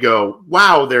throws where you go,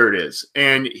 wow, there it is.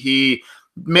 And he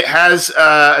has,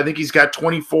 I think he's got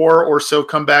 24 or so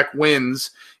comeback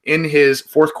wins in his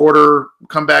fourth quarter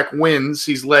comeback wins.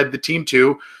 He's led the team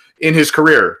to in his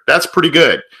career. That's pretty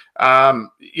good.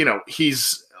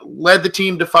 He's led the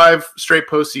team to 5 straight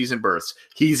postseason berths.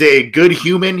 He's a good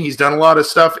human. He's done a lot of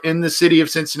stuff in the city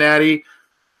of Cincinnati.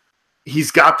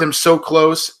 He's got them so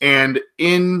close, and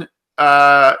in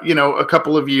a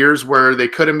couple of years where they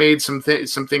could have made some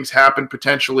things happen,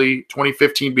 potentially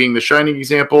 2015 being the shining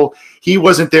example, he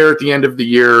wasn't there at the end of the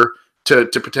year to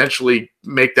potentially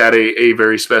make that a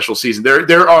very special season.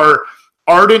 There are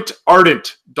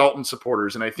ardent Dalton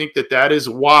supporters, and I think that is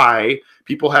why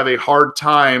people have a hard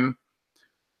time.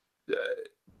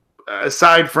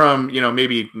 Aside from,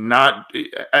 maybe not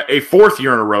a 4th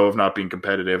year in a row of not being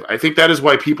competitive, I think that is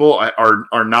why people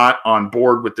are not on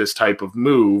board with this type of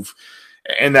move.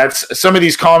 And that's some of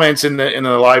these comments in the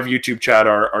live YouTube chat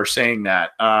are saying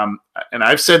that. And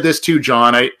I've said this too,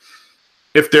 John.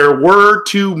 If there were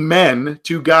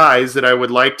two guys that I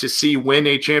would like to see win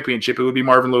a championship, it would be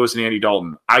Marvin Lewis and Andy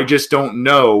Dalton. I just don't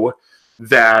know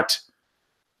that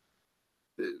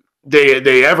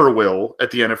they ever will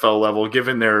at the NFL level,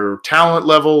 given their talent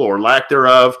level or lack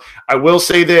thereof. I will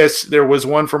say this. There was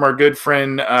one from our good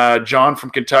friend John from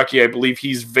Kentucky. I believe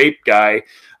he's Vape Guy.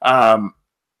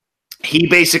 He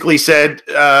basically said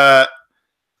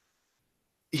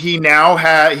he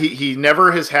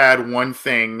never has had one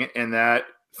thing, and that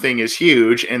thing is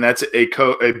huge, and that's a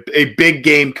big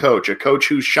game coach, a coach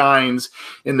who shines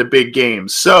in the big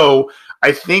games. So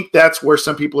I think that's where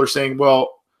some people are saying,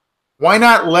 well, why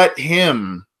not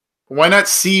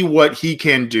see what he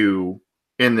can do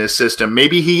in this system?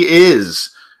 Maybe he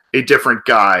is a different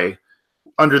guy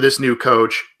under this new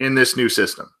coach in this new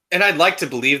system. And I'd like to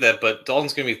believe that, but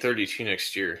Dalton's going to be 32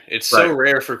 next year. It's so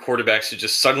rare for quarterbacks to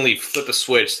just suddenly flip a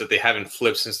switch that they haven't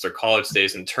flipped since their college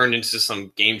days and turn into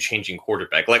some game-changing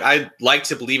quarterback. Like, I'd like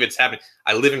to believe it's happening.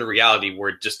 I live in a reality where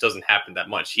it just doesn't happen that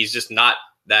much. He's just not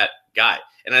that guy.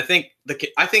 And I think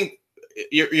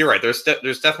you're right. There's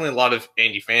definitely a lot of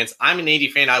Andy fans. I'm an Andy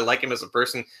fan. I like him as a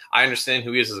person. I understand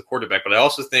who he is as a quarterback, but I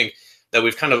also think that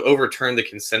we've kind of overturned the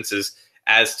consensus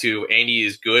as to Andy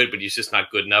is good, but he's just not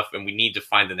good enough, and we need to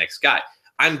find the next guy.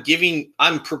 I'm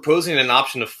proposing an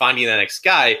option of finding the next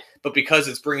guy, but because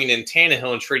it's bringing in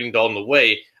Tannehill and trading Dalton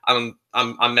away, I'm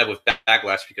met with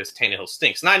backlash because Tannehill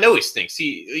stinks, and I know he stinks.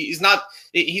 He's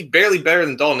barely better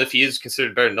than Dalton if he is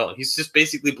considered better than Dalton. He's just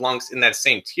basically belongs in that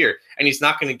same tier, and he's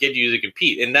not going to get you to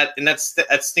compete, and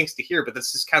that stinks to hear. But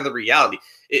that's just kind of the reality.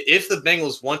 If the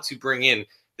Bengals want to bring in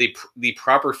the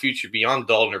proper future beyond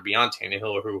Dalton or beyond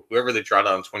Tannehill or whoever they draw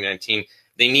out in 2019,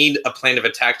 they need a plan of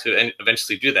attack to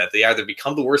eventually do that. They either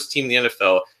become the worst team in the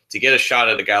NFL to get a shot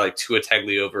at a guy like Tua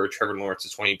Tagovailoa or Trevor Lawrence in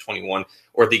 2021,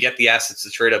 or they get the assets to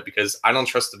trade up, because I don't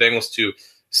trust the Bengals to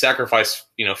sacrifice,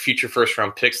 future first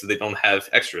round picks that they don't have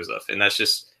extras of. And that's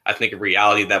just, I think, a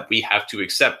reality that we have to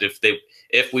accept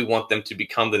if we want them to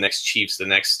become the next Chiefs, the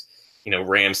next,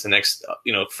 Rams, the next,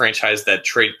 franchise that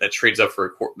trades up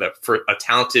for a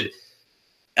talented,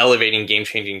 elevating,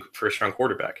 game-changing first-round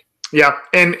quarterback. Yeah,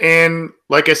 and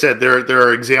like I said, there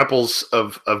are examples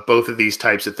of both of these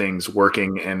types of things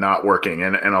working and not working.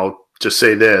 And I'll just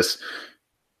say this.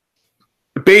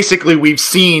 Basically, we've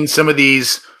seen some of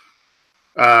these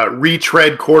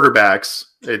retread quarterbacks.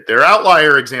 They're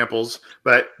outlier examples,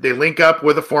 but they link up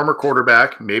with a former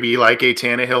quarterback, maybe like a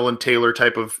Tannehill and Taylor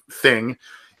type of thing,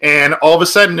 And all of a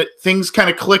sudden, things kind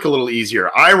of click a little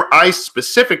easier. I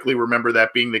specifically remember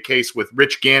that being the case with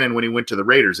Rich Gannon when he went to the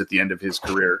Raiders at the end of his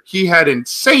career. He had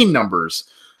insane numbers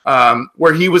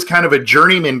where he was kind of a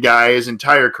journeyman guy his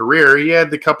entire career. He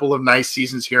had a couple of nice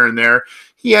seasons here and there.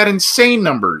 He had insane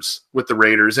numbers with the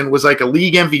Raiders and was like a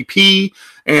league MVP.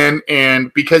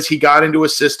 And because he got into a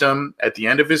system at the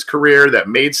end of his career that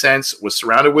made sense, was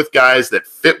surrounded with guys that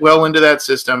fit well into that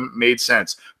system, made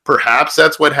sense. Perhaps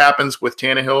that's what happens with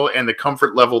Tannehill and the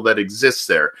comfort level that exists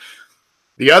there.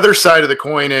 The other side of the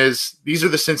coin is these are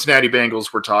the Cincinnati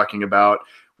Bengals we're talking about.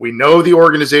 We know the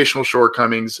organizational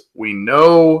shortcomings. We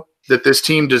know that this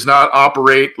team does not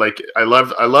operate like I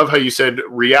love how you said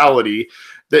reality.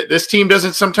 That this team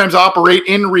doesn't sometimes operate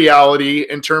in reality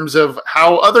in terms of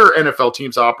how other NFL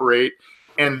teams operate,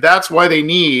 and that's why they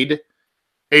need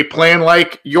a plan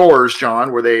like yours,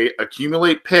 John, where they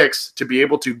accumulate picks to be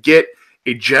able to get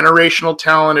a generational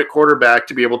talent at quarterback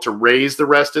to be able to raise the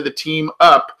rest of the team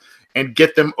up and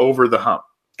get them over the hump.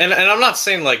 And I'm not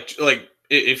saying like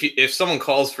if someone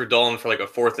calls for Dolan for like a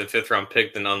 4th and 5th round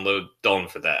pick, then unload Dolan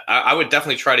for that. I would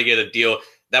definitely try to get a deal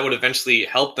that would eventually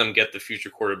help them get the future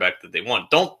quarterback that they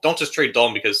want. Don't just trade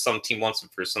Dolan because some team wants him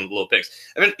for some little picks.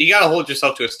 I mean, you got to hold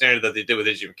yourself to a standard that they did with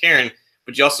AJ McCarron,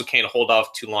 but you also can't hold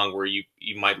off too long where you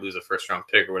might lose a 1st round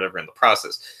pick or whatever in the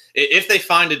process. If they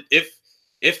find it,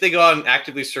 if they go out and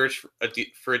actively search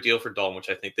for a deal for Dalton, which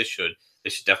I think they should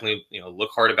definitely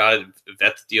look hard about it,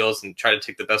 vet the deals, and try to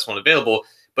take the best one available.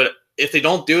 But if they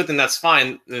don't do it, then that's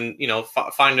fine. Then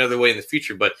find another way in the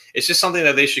future. But it's just something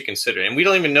that they should consider. And we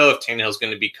don't even know if Tannehill's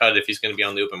going to be cut, if he's going to be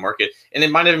on the open market, and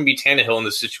it might even be Tannehill in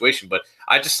this situation. But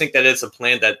I just think that it's a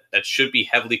plan that should be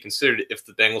heavily considered if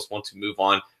the Bengals want to move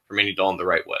on from Andy Dalton the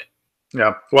right way.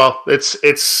 Yeah, well,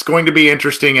 it's going to be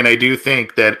interesting, and I do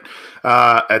think that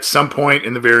at some point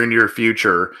in the very near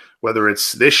future, whether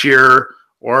it's this year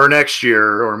or next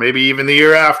year or maybe even the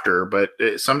year after, but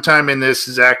sometime in this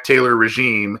Zach Taylor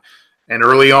regime and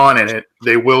early on in it,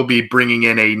 they will be bringing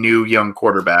in a new young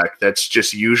quarterback. That's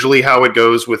just usually how it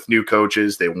goes with new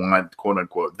coaches. They want, quote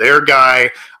unquote, their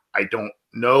guy. I don't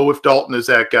know if Dalton is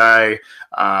that guy.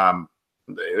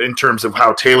 In terms of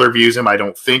how Taylor views him, I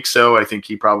don't think so. I think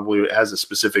he probably has a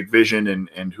specific vision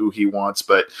and who he wants,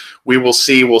 but we will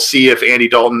see. We'll see if Andy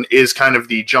Dalton is kind of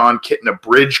the John Kitna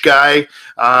bridge guy,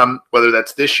 whether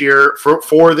that's this year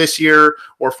for this year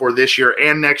or for this year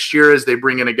and next year as they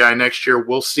bring in a guy next year.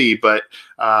 We'll see. But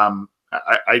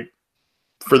I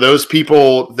for those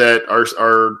people that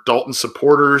are Dalton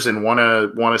supporters and want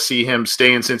to see him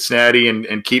stay in Cincinnati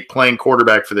and keep playing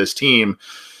quarterback for this team,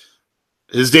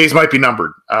 his days might be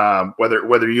numbered,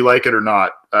 whether you like it or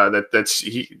not.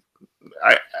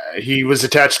 He was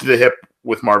attached to the hip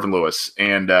with Marvin Lewis,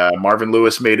 and Marvin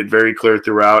Lewis made it very clear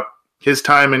throughout his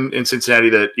time in Cincinnati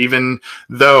that even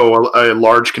though a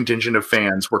large contingent of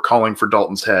fans were calling for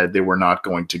Dalton's head, they were not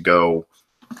going to go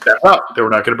that route. They were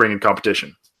not going to bring in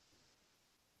competition.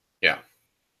 Yeah.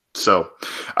 So,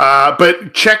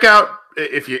 but check out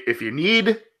if you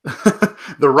need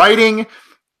the writing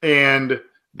and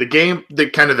the game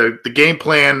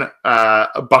plan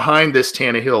behind this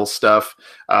Tannehill stuff.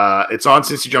 It's on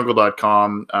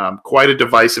CincyJungle.com. Quite a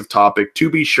divisive topic, to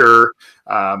be sure.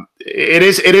 It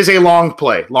is a long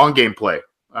game play.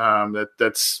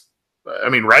 That's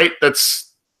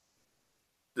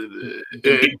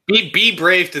be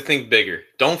brave to think bigger.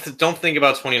 Don't think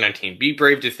about 2019. Be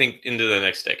brave to think into the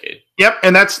next decade. Yep,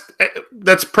 and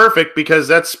that's perfect because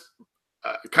that's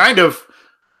kind of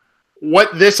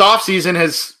what this offseason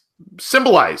has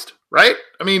symbolized, right?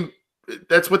 I mean,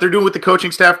 that's what they're doing with the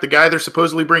coaching staff, the guy they're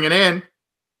supposedly bringing in.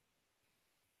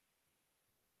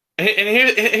 And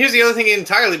here's the other thing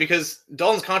entirely, because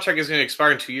Dalton's contract is going to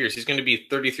expire in 2 years. He's going to be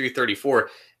 33, 34.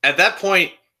 At that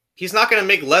point, he's not going to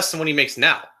make less than what he makes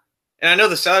now. And I know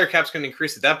the salary cap's going to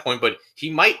increase at that point, but he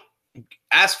might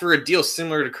ask for a deal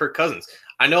similar to Kirk Cousins.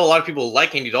 I know a lot of people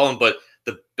like Andy Dalton, but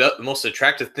the most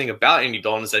attractive thing about Andy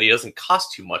Dalton is that he doesn't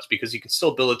cost too much because you can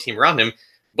still build a team around him.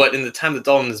 But in the time that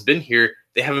Dalton has been here,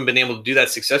 they haven't been able to do that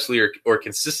successfully or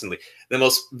consistently. The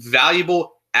most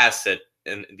valuable asset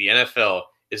in the NFL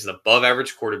is an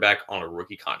above-average quarterback on a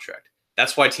rookie contract.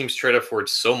 That's why teams trade up for it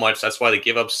so much. That's why they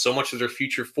give up so much of their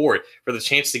future for it, for the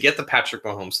chance to get the Patrick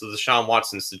Mahomes, the Deshaun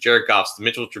Watsons, the Jared Goffs, the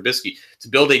Mitchell Trubisky, to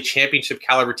build a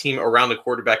championship-caliber team around a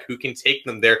quarterback who can take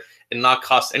them there and not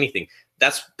cost anything.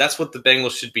 That's what the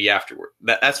Bengals should be afterward.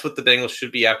 That's what the Bengals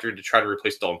should be after to try to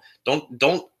replace Dalton.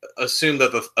 Don't assume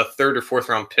that a 3rd or 4th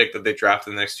round pick that they draft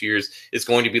in the next 2 years is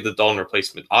going to be the Dalton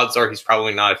replacement. Odds are he's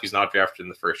probably not if he's not drafted in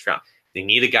the 1st round. They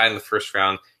need a guy in the first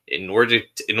round. In order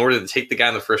to take the guy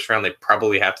in the first round, they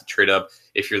probably have to trade up.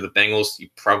 If you're the Bengals, you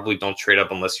probably don't trade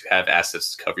up unless you have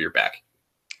assets to cover your back.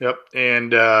 Yep.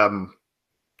 And,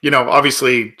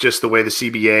 obviously just the way the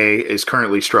CBA is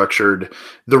currently structured,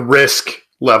 the risk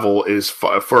level is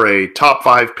for a top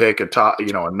 5 pick, a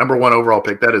number 1 overall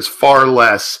pick, that is far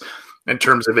less in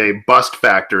terms of a bust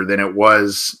factor than it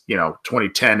was,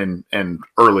 2010 and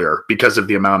earlier, because of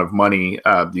the amount of money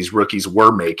these rookies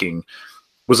were making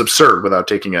was absurd without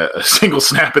taking a single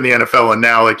snap in the NFL. And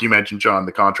now, like you mentioned, John,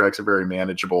 the contracts are very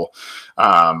manageable.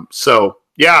 And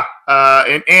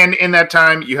in that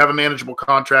time, you have a manageable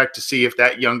contract to see if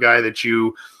that young guy that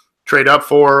you trade up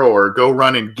for or go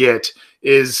run and get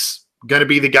is going to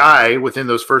be the guy within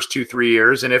those first 2-3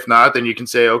 years. And if not, then you can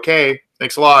say, okay,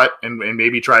 thanks a lot, and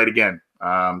maybe try it again.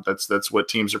 That's what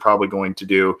teams are probably going to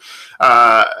do.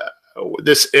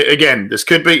 This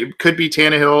could be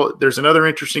Tannehill. There's another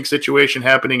interesting situation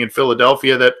happening in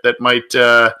Philadelphia that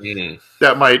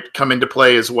might come into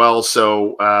play as well.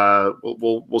 So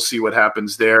we'll see what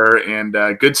happens there. And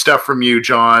good stuff from you,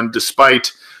 John,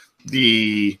 despite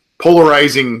the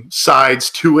polarizing sides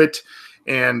to it.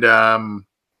 And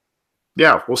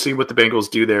we'll see what the Bengals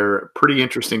do there. Pretty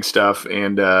interesting stuff.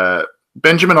 And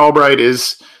Benjamin Albright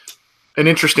is an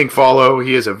interesting follow.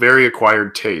 He has a very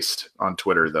acquired taste on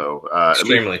Twitter, though.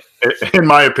 Extremely. In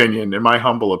my opinion, in my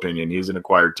humble opinion, he's an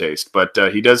acquired taste. But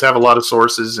he does have a lot of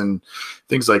sources and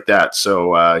things like that.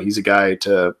 So he's a guy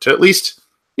to at least,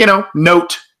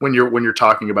 note when you're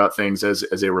talking about things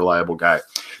as a reliable guy.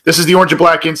 This is the Orange and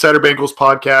Black Insider Bengals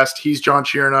podcast. He's John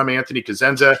Sheeran. I'm Anthony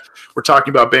Cosenza. We're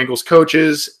talking about Bengals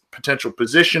coaches, potential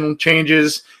position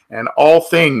changes, and all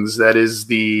things that is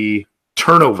the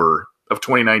turnover of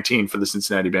 2019 for the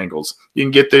Cincinnati Bengals. You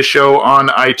can get this show on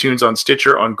iTunes, on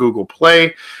Stitcher, on Google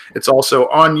Play. It's also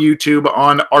on YouTube,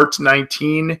 on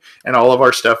Art19, and all of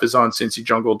our stuff is on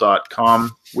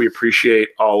cincyjungle.com. We appreciate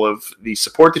all of the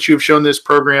support that you have shown this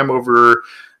program over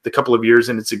the couple of years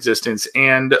in its existence,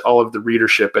 and all of the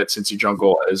readership at Cincy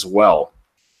Jungle as well.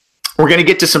 We're going to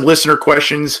get to some listener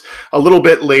questions a little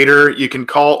bit later. You can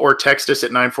call or text us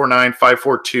at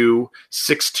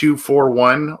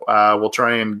 949-542-6241. We'll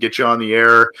try and get you on the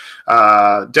air.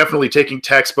 Definitely taking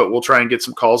text, but we'll try and get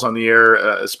some calls on the air,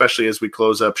 especially as we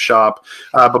close up shop.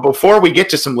 But before we get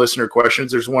to some listener questions,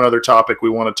 there's one other topic we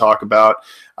want to talk about.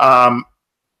 And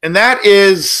that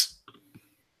is,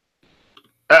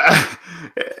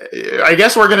 I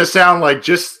guess we're going to sound like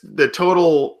just the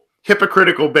total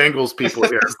hypocritical Bengals people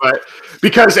here, but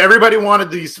because everybody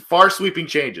wanted these far sweeping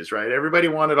changes, right? Everybody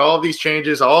wanted all of these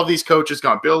changes, all of these coaches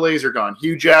gone. Bill Lazor gone,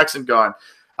 Hugh Jackson gone.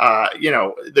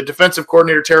 The defensive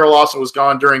coordinator Terrell Lawson was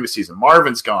gone during the season.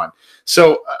 Marvin's gone.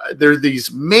 So there are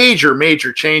these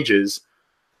major changes.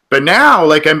 But now,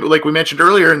 like we mentioned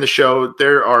earlier in the show,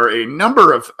 there are a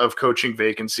number of coaching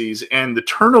vacancies, and the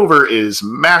turnover is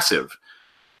massive.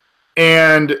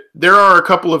 And there are a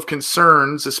couple of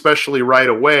concerns, especially right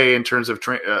away in terms of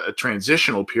a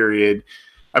transitional period.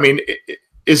 I mean,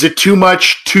 is it too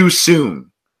much too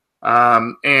soon?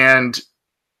 And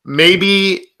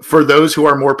maybe for those who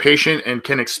are more patient and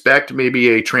can expect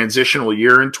maybe a transitional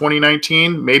year in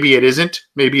 2019, maybe it isn't.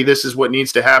 Maybe this is what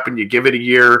needs to happen. You give it a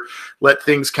year, let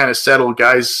things kind of settle,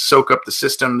 guys soak up the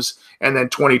systems, and then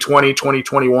 2020,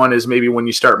 2021 is maybe when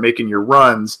you start making your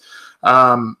runs.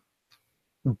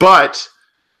 But,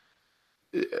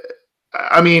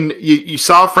 I mean, you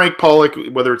saw Frank Pollock,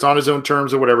 whether it's on his own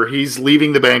terms or whatever, he's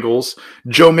leaving the Bengals.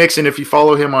 Joe Mixon, if you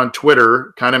follow him on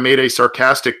Twitter, kind of made a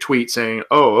sarcastic tweet saying,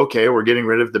 oh, okay, we're getting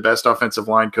rid of the best offensive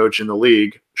line coach in the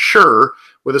league. Sure,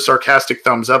 with a sarcastic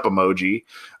thumbs up emoji.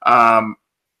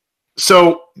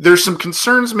 So there's some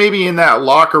concerns maybe in that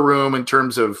locker room in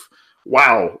terms of,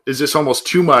 wow, is this almost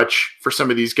too much for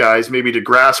some of these guys maybe to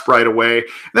grasp right away? And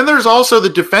then there's also the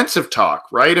defensive talk,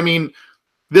 right? I mean,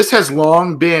 this has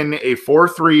long been a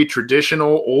 4-3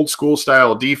 traditional old school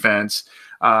style defense.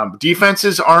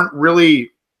 Defenses aren't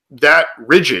really that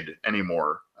rigid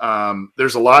anymore.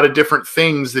 There's a lot of different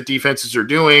things that defenses are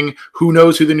doing. Who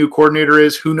knows who the new coordinator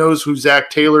is? Who knows who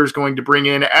Zach Taylor is going to bring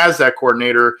in as that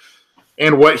coordinator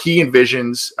and what he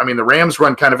envisions? I mean, the Rams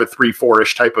run kind of a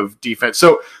 3-4-ish type of defense.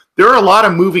 So there are a lot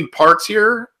of moving parts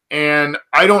here, and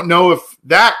I don't know if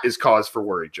that is cause for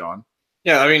worry, John.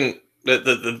 Yeah, I mean,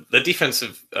 the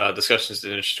defensive discussion is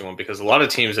an interesting one because a lot of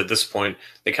teams at this point,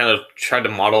 they kind of tried to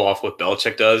model off what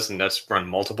Belichick does, and that's run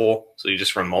multiple. So you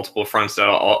just run multiple fronts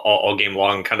all game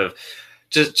long, and kind of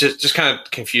just kind of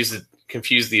confuse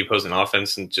the opposing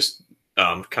offense and just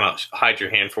kind of hide your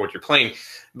hand for what you're playing.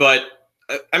 But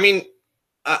I mean,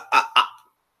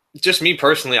 just me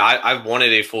personally, I've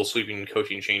wanted a full sweeping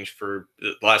coaching change for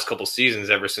the last couple seasons.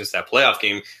 Ever since that playoff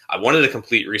game, I wanted a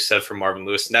complete reset for Marvin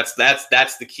Lewis, and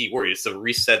that's the key word. It's a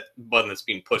reset button that's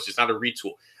being pushed. It's not a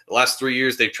retool. The last 3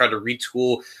 years, they've tried to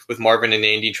retool with Marvin and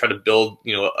Andy, try to build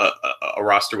a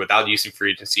roster without using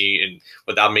free agency and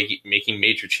without making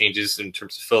major changes in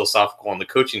terms of philosophical on the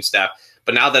coaching staff.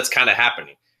 But now that's kind of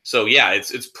happening. So yeah,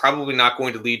 it's probably not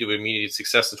going to lead to immediate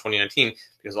success in 2019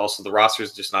 because also the roster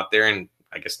is just not there, and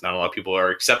I guess not a lot of people are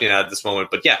accepting that at this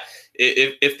moment. But yeah,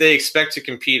 if they expect to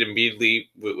compete immediately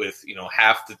with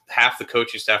half the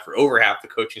coaching staff or over half the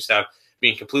coaching staff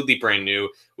being completely brand new,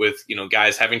 with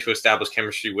guys having to establish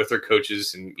chemistry with their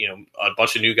coaches, and a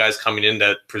bunch of new guys coming in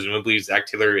that presumably Zach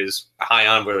Taylor is high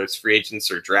on, whether it's free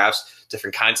agents or drafts,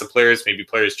 different kinds of players, maybe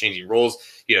players changing roles.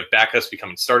 You have backups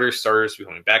becoming starters, starters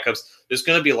becoming backups. There's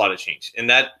going to be a lot of change, and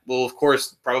that will, of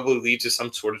course, probably lead to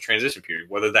some sort of transition period.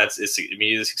 Whether that's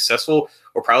immediately successful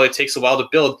or probably takes a while to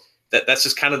build, that's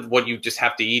just kind of what you just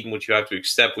have to eat and what you have to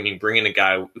accept when you bring in a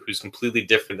guy who's completely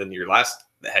different than your last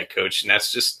head coach, and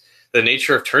that's just the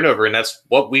nature of turnover, and that's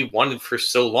what we wanted for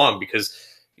so long because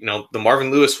the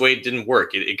Marvin Lewis way didn't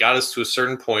work. It got us to a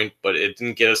certain point, but it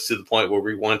didn't get us to the point where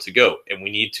we wanted to go, and we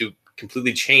need to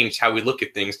completely change how we look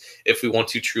at things if we want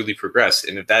to truly progress.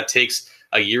 And if that takes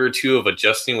a year or two of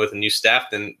adjusting with a new staff,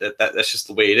 then that's just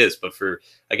the way it is. But for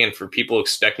people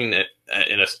expecting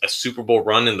a Super Bowl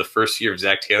run in the first year of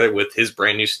Zach Taylor with his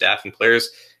brand new staff and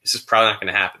players, this is probably not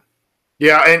going to happen.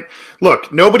 Yeah, and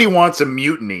look, nobody wants a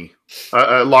mutiny,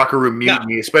 a locker room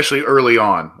mutiny, especially early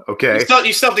on. Okay,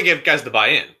 you still have to get guys to buy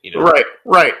in.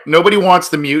 Right. Nobody wants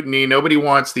the mutiny. Nobody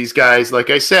wants these guys.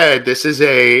 Like I said, this is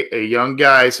a young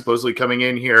guy supposedly coming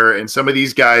in here, and some of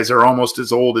these guys are almost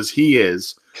as old as he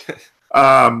is.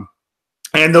 And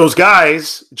those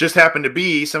guys just happen to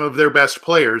be some of their best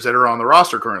players that are on the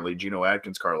roster currently. Geno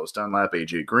Atkins, Carlos Dunlap,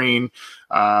 AJ Green,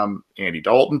 Andy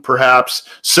Dalton, perhaps.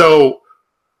 So,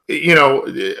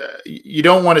 you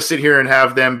don't want to sit here and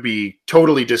have them be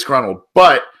totally disgruntled.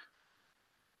 But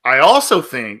I also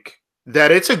think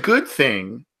that it's a good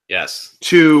thing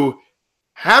to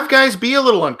have guys be a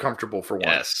little uncomfortable for once.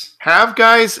 Yes. Have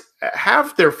guys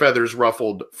have their feathers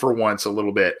ruffled for once a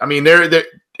little bit. I mean,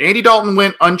 Andy Dalton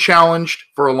went unchallenged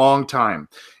for a long time.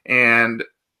 And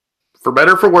for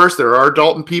better or for worse, there are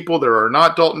Dalton people, there are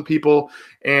not Dalton people.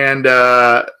 And,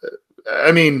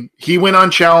 he went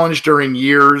unchallenged during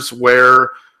years where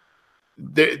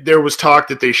there was talk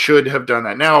that they should have done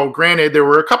that. Now, granted, there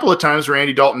were a couple of times where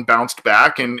Andy Dalton bounced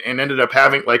back and ended up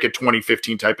having like a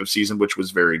 2015 type of season, which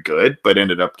was very good, but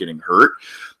ended up getting hurt.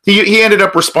 He ended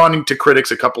up responding to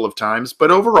critics a couple of times,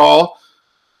 but overall,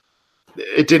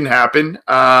 it didn't happen.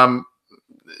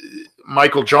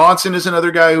 Michael Johnson is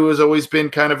another guy who has always been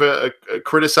kind of a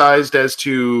criticized as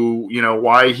to,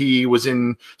 why he was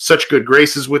in such good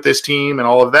graces with this team and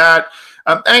all of that.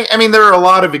 There are a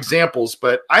lot of examples,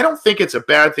 but I don't think it's a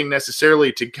bad thing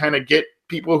necessarily to kind of get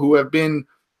people who have been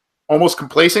almost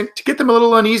complacent to get them a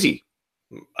little uneasy.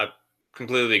 I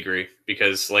completely agree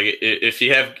because if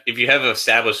you have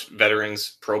established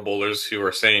veterans, Pro Bowlers who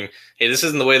are saying, hey, this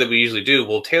isn't the way that we usually do.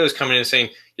 Well, Taylor's coming in and saying,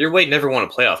 your way never won a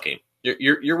playoff game.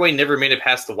 Your way never made it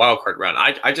past the wild card round.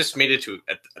 I just made it to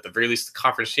at the very least the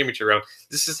conference championship round.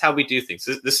 This is how we do things.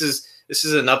 This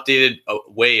is an updated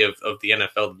way of the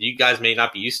NFL that you guys may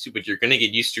not be used to, but you're going to get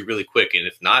used to really quick. And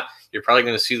if not, you're probably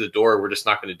going to see the door. We're just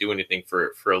not going to do anything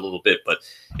for a little bit. But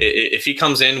if he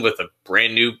comes in with a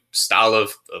brand new style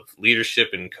of leadership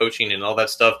and coaching and all that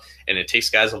stuff, and it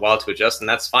takes guys a while to adjust, then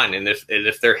that's fine. And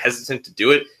if they're hesitant to do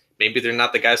it, maybe they're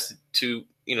not the guys to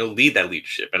lead that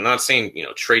leadership. I'm not saying,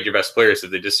 trade your best players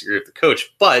if they disagree with the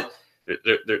coach, but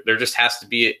there just has to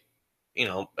be,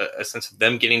 a sense of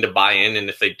them getting to buy in. And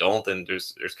if they don't, then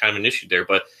there's kind of an issue there,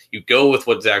 but you go with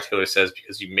what Zach Taylor says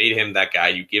because you made him that guy,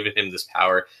 you've given him this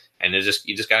power, and you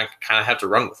just gotta kind of have to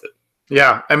run with it.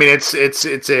 Yeah.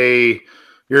 It's a,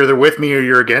 you're either with me or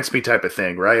you're against me type of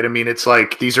thing. Right. It's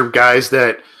like, these are guys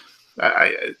that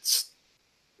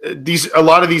a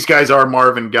lot of these guys are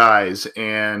Marvin guys.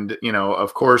 And,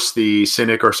 of course, the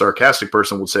cynic or sarcastic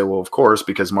person would say, well, of course,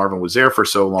 because Marvin was there for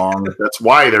so long, that's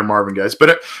why they're Marvin guys.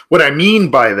 But what I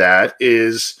mean by that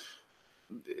is,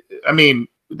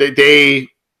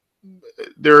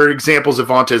 there are examples of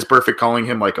Vontaze Burfict calling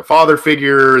him like a father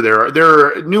figure. There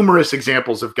are numerous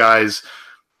examples of guys,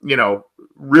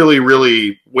 really,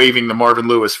 really waving the Marvin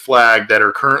Lewis flag that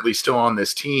are currently still on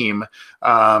this team.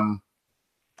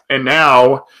 And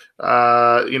now,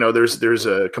 there's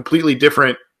a completely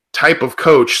different type of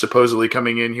coach supposedly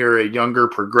coming in here, a younger,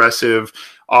 progressive,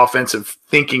 offensive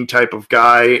thinking type of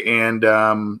guy. And,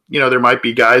 there might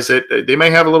be guys that they may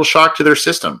have a little shock to their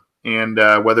system. And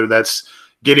whether that's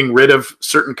getting rid of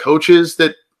certain coaches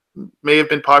that may have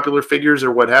been popular figures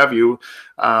or what have you,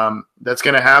 that's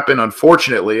going to happen.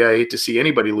 Unfortunately, I hate to see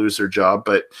anybody lose their job,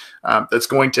 but that's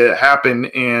going to happen.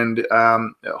 And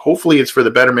hopefully it's for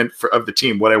the betterment of the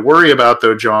team. What I worry about,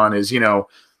 though, John, is,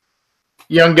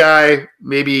 young guy,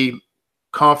 maybe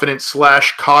confident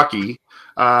 / cocky,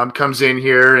 comes in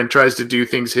here and tries to do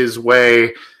things his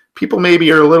way. People maybe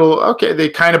are a little, okay, they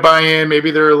kind of buy in.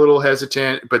 Maybe they're a little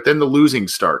hesitant, but then the losing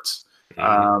starts.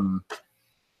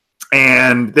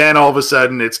 And then all of a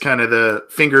sudden it's kind of the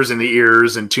fingers in the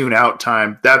ears and tune out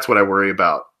time. That's what I worry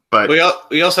about. But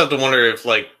we also have to wonder if,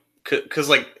 like, because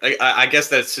I guess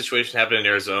that situation happened in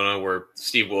Arizona where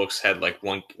Steve Wilkes had like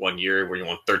one year where he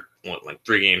won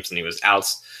 3 games and he was out.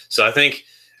 So I think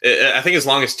as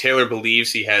long as Taylor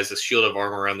believes he has a shield of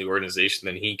armor around the organization,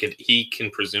 then he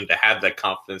can presume to have that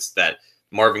confidence that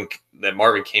Marvin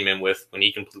came in with when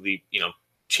he completely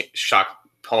shocked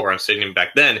Paul Brown Stadium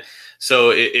back then.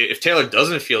 So if Taylor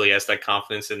doesn't feel he has that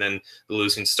confidence and then the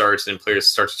losing starts and players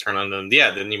start to turn on them,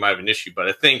 then you might have an issue. But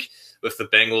I think with the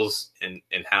Bengals and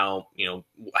how,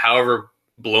 however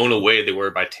blown away they were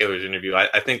by Taylor's interview,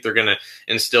 I think they're going to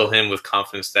instill him with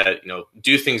confidence that,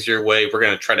 do things your way. We're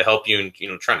going to try to help you and,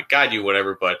 trying to guide you,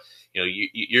 whatever. But,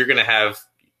 you're going to have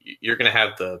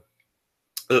the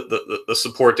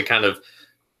support to kind of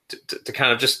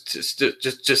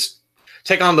just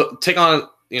take on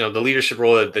the leadership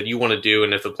role that you want to do.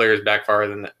 And if the players backfire,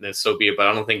 then so be it. But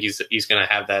I don't think he's going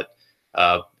to have that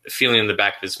feeling in the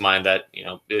back of his mind that,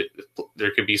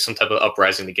 there could be some type of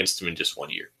uprising against him in just 1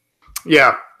 year.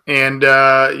 Yeah. And,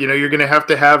 you're going to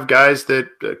have guys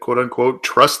that, quote unquote,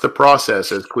 trust the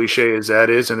process, as cliche as that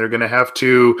is. And they're going to have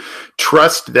to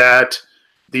trust that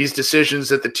these decisions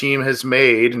that the team has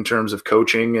made in terms of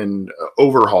coaching and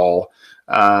overhaul,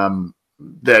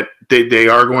 that they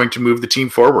are going to move the team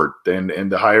forward,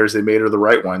 and the hires they made are the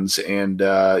right ones. And,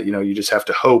 you just have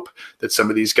to hope that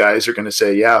some of these guys are going to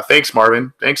say, yeah, thanks,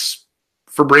 Marvin. Thanks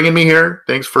for bringing me here.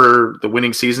 Thanks for the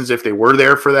winning seasons if they were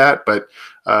there for that. But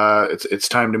it's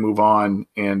time to move on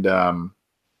and,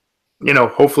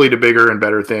 hopefully to bigger and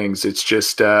better things. It's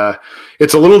just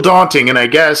it's a little daunting. And I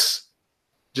guess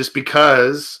just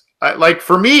because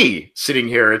for me sitting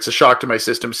here, it's a shock to my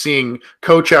system seeing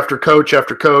coach after coach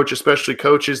after coach, especially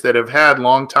coaches that have had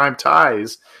long time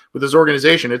ties with this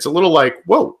organization. It's a little like,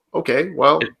 whoa, okay,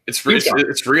 well, it's real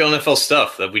NFL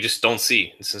stuff that we just don't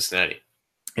see in Cincinnati.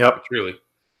 Yep. Truly.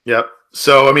 Yep.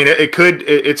 So, I mean,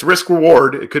 it's risk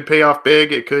reward. It could pay off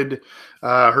big. It could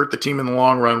hurt the team in the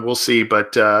long run. We'll see.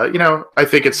 But, I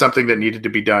think it's something that needed to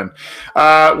be done.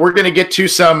 We're going to get to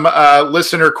some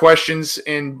listener questions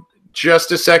in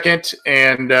just a second.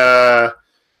 And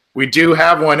we do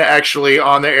have one actually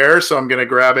on the air, so I'm going to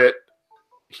grab it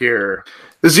here.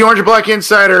 This is the Orange and Black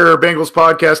Insider Bengals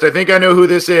podcast. I think I know who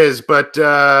this is, but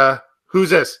who's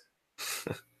this?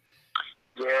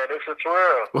 Yeah, this is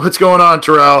Terrell. What's going on,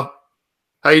 Terrell?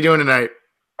 How you doing tonight?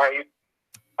 How you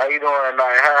doing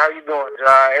tonight? How you doing,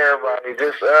 John? Everybody,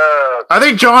 just I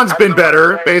think John's been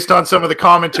better based on some of the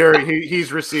commentary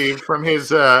he's received from his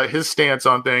stance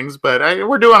on things, but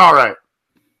we're doing all right.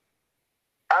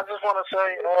 I just want to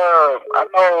say, I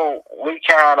know we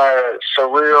kind of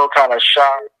surreal, kind of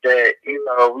shocked that,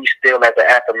 we still at the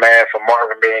aftermath of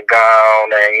Marvin being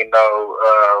gone, and,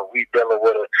 we dealing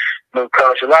with a new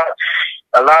coach.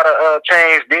 A lot of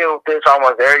chains deal with this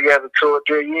almost every other 2 or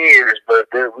 3 years, but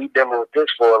we dealing with this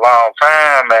for a long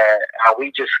time, and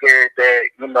we just scared that,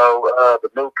 the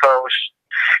new coach,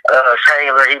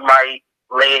 Taylor, he might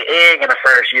lay an egg in the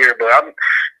first year, but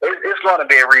it's going to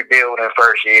be a rebuild in the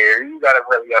first year. You got to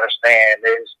really understand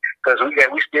this, because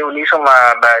we still need some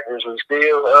linebackers. We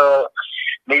still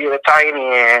need a tight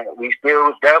end. We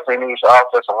still definitely need some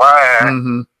offensive line.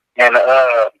 Mm-hmm. And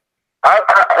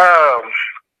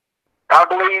I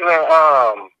believe in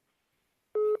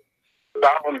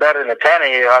Dalvin better than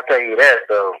Tannehill. I'll tell you that,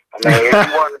 though. I mean, if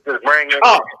you want to just bring in,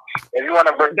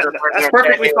 that's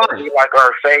perfectly fine. Like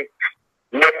our fake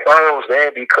Nick Foles,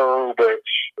 that'd be cool. But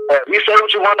you say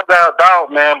what you want about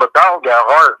Dog, man, but Dog got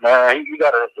heart, man. He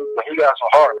got some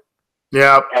heart.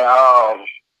 Yeah.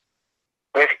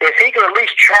 And if he could at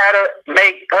least try to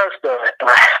make us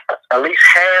at least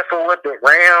half of what the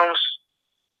Rams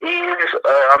is,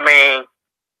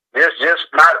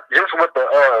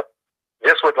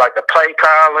 just with like the play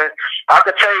calling, I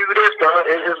could tell you this though.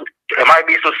 It might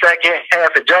be some second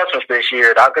half adjustments this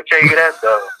year. I could tell you that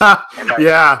though.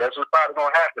 Yeah, that's what's probably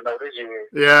gonna happen though this year.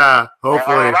 Yeah,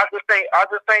 hopefully. I just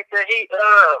think that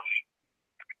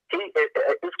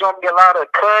it's gonna be a lot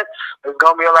of cuts. There's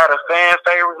gonna be a lot of fan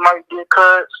favorites might get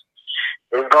cuts,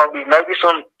 There's gonna be maybe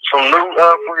some new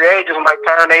free agents might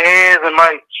turn their heads and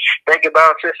might think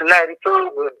about Cincinnati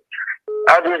too. But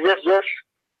I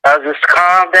just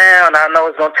calm down. I know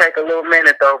it's gonna take a little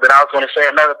minute though, but I was gonna say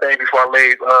another thing before I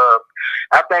leave.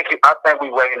 I think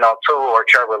we waiting on Tua or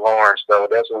Trevor Lawrence though.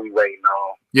 That's what we waiting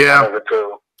on. Yeah,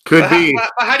 could be.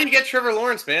 How do you get Trevor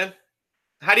Lawrence, man?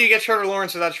 How do you get Trevor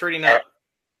Lawrence without trading up?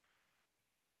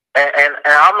 And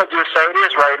I'm gonna just say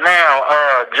this right now.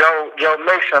 Joe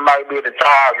Mixon might be the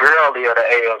Todd Gurley of the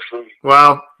AFC.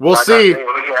 Well, we'll see.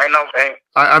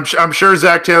 I'm I'm sure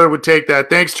Zach Taylor would take that.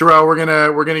 Thanks, Terrell. We're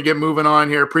gonna get moving on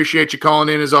here. Appreciate you calling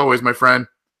in as always, my friend.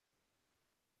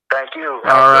 Thank you.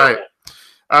 All right.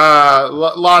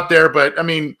 Lot there, but I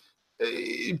mean,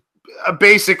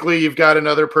 basically, you've got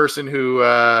another person who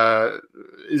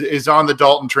is on the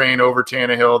Dalton train over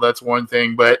Tannehill. That's one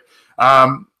thing, but.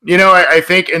 I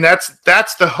think, and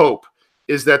that's the hope,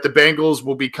 is that the Bengals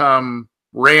will become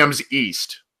Rams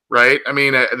East, right? I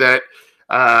mean, their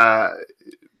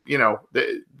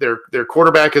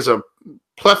quarterback has a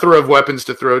plethora of weapons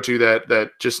to throw to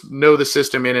that just know the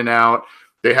system in and out.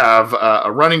 They have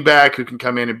a running back who can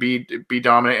come in and be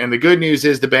dominant. And the good news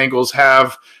is the Bengals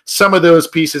have some of those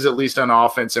pieces, at least on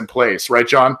offense, in place, right,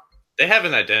 John? They have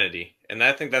an identity, and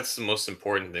I think that's the most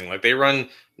important thing. Like, they run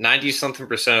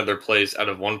 90-something% of their plays out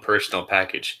of one personnel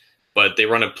package, but they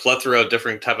run a plethora of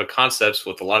different type of concepts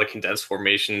with a lot of condensed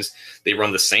formations. They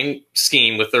run the same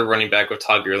scheme with their running back with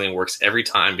Todd Gurley, and works every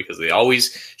time because they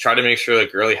always try to make sure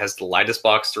that Gurley has the lightest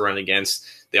box to run against.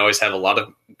 They always have a lot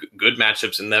of good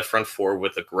matchups in that front four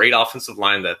with a great offensive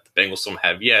line that the Bengals don't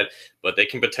have yet, but they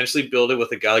can potentially build it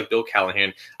with a guy like Bill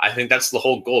Callahan. I think that's the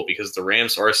whole goal, because the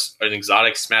Rams are an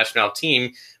exotic smash mouth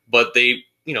team, but they,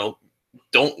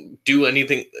 don't do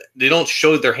anything. They don't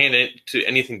show their hand to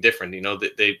anything different.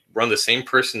 They run the same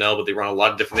personnel, but they run a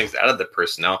lot of different things out of the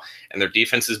personnel, and their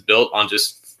defense is built on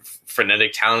just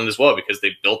frenetic talent as well, because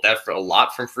they built that for a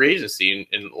lot from free agency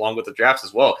and along with the drafts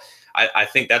as well. I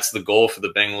think that's the goal for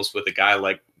the Bengals with a guy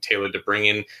like Taylor, to bring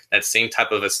in that same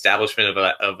type of establishment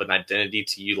of an identity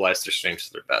to utilize their strengths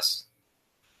to their best.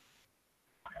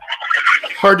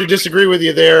 Hard to disagree with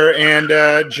you there. And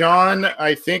John,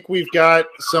 I think we've got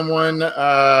someone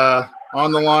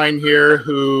on the line here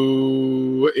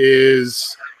who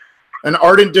is an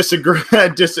ardent disagreeer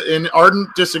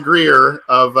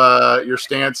of your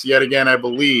stance yet again, I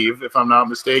believe, if I'm not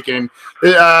mistaken.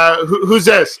 Who's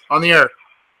this on the air?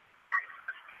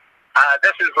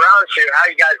 This is Brown Shoe. How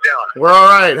you guys doing? We're all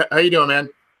right. How you doing, man?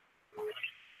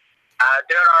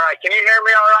 Doing all right. Can you hear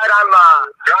me all right? I'm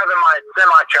driving my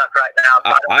semi-truck right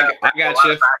now. So I got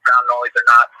you. Background noise or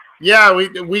not. Yeah,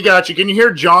 we got you. Can you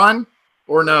hear John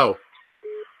or no?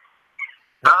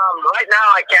 Right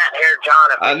now I can't hear John.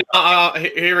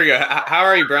 Here we go. How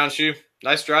are you, Brown Shoe?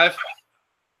 Nice drive.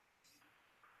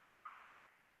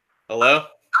 Hello?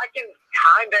 I can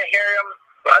kind of hear him,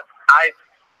 but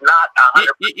not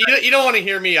 100%. You don't want to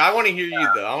hear me. I want to hear you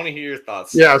though. I want to hear your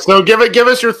thoughts. Yeah. So give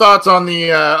us your thoughts on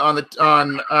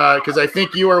because I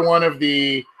think you are one of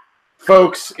the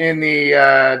folks in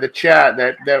the chat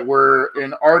that were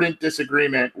in ardent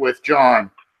disagreement with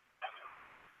John.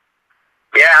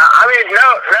 Yeah, I mean,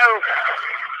 no,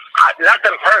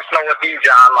 nothing personal with you,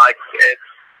 John. Like,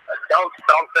 don't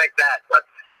think that. But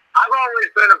I've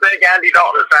always been a big Andy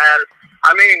Dalton fan.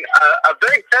 I mean, a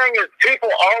big thing is people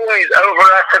always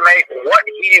overestimate what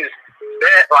he's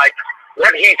been, like,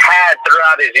 what he's had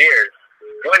throughout his years.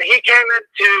 When he came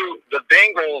into the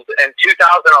Bengals in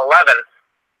 2011,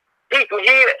 he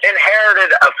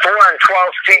inherited a 4-12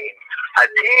 team, a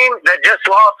team that just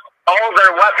lost all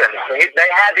their weapons. They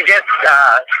had to get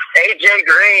A.J.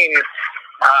 Green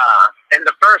in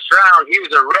the first round. He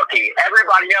was a rookie.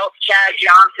 Everybody else, Chad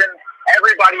Johnson,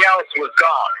 everybody else was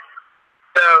gone.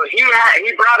 So he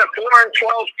brought a 4-12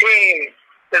 team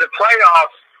to the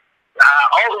playoffs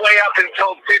all the way up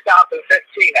until 2015,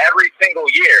 every single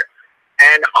year.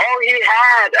 And all he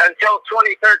had until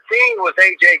 2013 was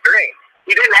A.J. Green.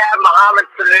 He didn't have Mohamed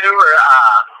Sanu or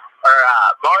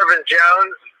Marvin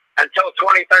Jones until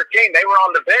 2013. They were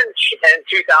on the bench in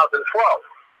 2012.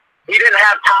 He didn't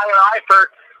have Tyler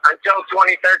Eifert until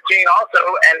 2013 also,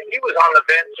 and he was on the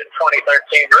bench in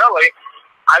 2013, really.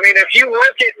 I mean, if you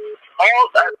look at all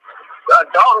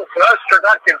Dalton's most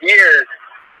productive years,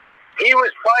 he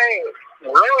was playing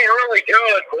really, really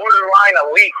good, borderline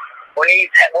elite when he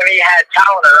had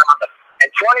talent around him.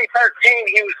 In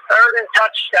 2013, he was third in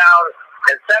touchdowns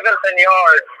and seventh in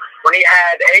yards when he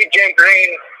had A.J.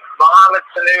 Green, Mohamed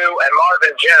Sanu, and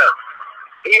Marvin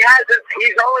Jones. He's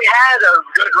only had a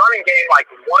good running game like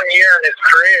 1 year in his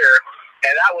career,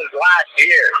 and that was last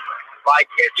year. Like,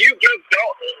 if you give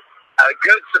Dalton a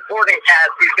good supporting cast,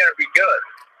 he's going to be good.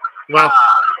 Well,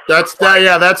 that's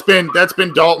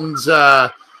been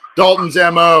Dalton's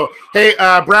MO. Hey,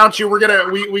 Brown Shoe, we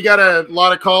got a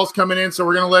lot of calls coming in, so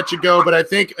we're gonna let you go. But I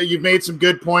think you've made some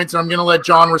good points, and I'm gonna let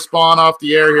John respond off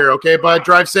the air here. Okay, bud,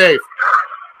 drive safe.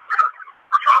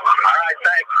 All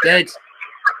right, thanks.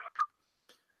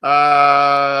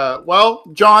 Well,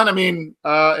 John, I mean,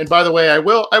 and by the way, I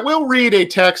will read a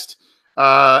text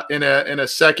in a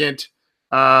second.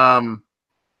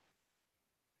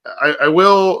 I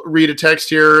will read a text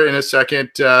here in a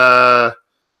second,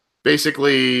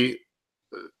 basically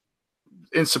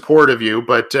in support of you,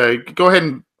 but go ahead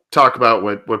and talk about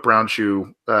what Brown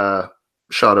Shoe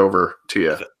shot over to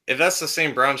you. If that's the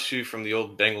same Brown Shoe from the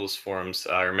old Bengals forums,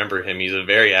 I remember him. He's a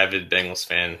very avid Bengals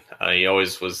fan. He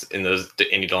always was in those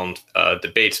Andy Dalton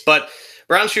debates. But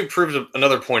Brown Shoe proved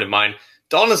another point of mine.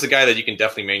 Dalton is a guy that you can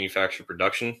definitely manufacture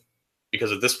production,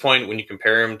 because at this point, when you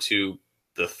compare him to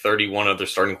the 31 other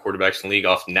starting quarterbacks in the league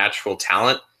off natural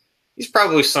talent, he's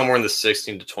probably somewhere in the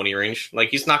 16 to 20 range. Like,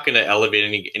 he's not going to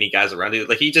elevate any guys around him.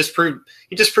 Like, he just proved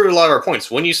a lot of our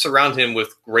points. When you surround him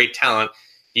with great talent,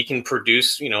 he can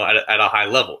produce, at a high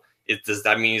level. Does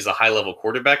that mean he's a high level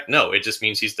quarterback? No, it just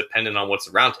means he's dependent on what's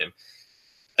around him.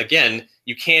 Again,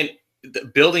 you can't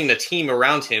building the team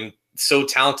around him so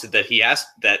talented that he has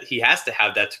to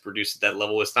have that to produce at that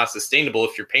level. It's not sustainable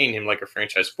if you're paying him like a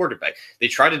franchise quarterback. They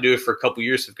tried to do it for a couple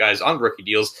years with guys on rookie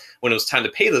deals. When it was time to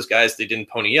pay those guys, they didn't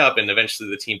pony up, and eventually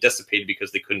the team dissipated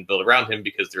because they couldn't build around him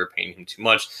because they were paying him too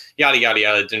much. Yada yada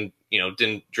yada. Didn't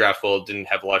draft well, didn't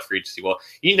have a lot of free agency well.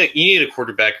 You need a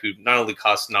quarterback who not only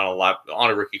costs not a lot on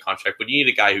a rookie contract, but you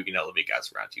need a guy who can elevate guys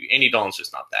around you. Andy Dalton's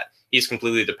just not that. He's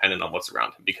completely dependent on what's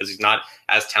around him because he's not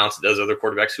as talented as other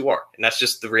quarterbacks who are. And that's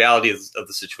just the reality of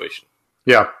the situation.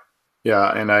 Yeah.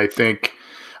 And I think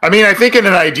in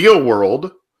an ideal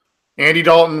world, Andy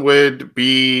Dalton would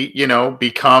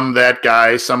become that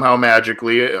guy somehow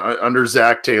magically under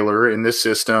Zach Taylor in this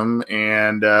system.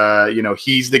 And,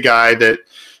 he's the guy that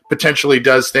potentially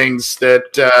does things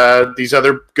that these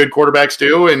other good quarterbacks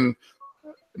do, and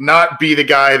not be the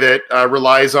guy that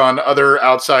relies on other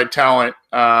outside talent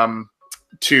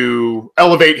to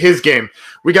elevate his game.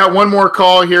 We got one more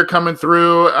call here coming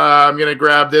through. I'm going to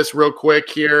grab this real quick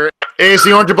here. Hey, it's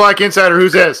the Orange and Black Insider.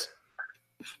 Who's this?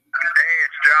 Hey,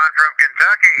 it's John from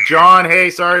Kentucky. John,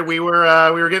 hey, sorry, we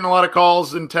were getting a lot of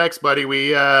calls and texts, buddy.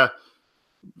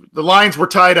 The lines were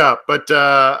tied up, but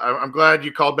I'm glad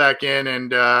you called back in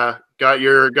and got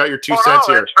your 2 cents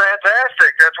here. It's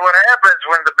fantastic. That's what happens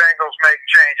when the Bengals make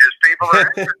changes. People are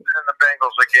interested in the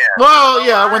Bengals again. Well,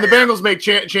 yeah, when the Bengals make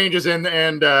changes and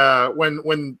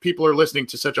when people are listening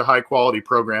to such a high quality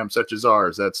program such as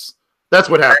ours, that's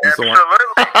what happens. Absolutely.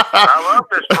 I love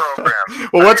this program.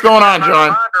 Well, what's going on,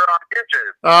 John?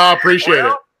 Oh, appreciate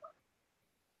it.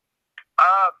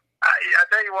 I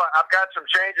tell you what, I've got some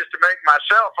changes to make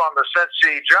myself on the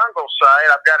Cincy Jungle site.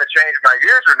 I've got to change my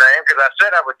username because I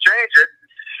said I would change it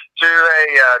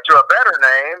to a better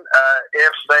name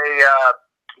if they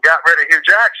got rid of Hugh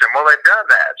Jackson. Well, they've done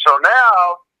that. So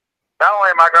now, not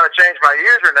only am I going to change my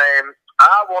username,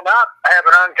 I will not have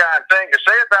an unkind thing to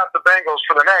say about the Bengals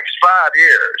for the next 5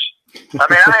 years. I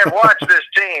mean, I have watched this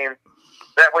team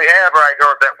that we have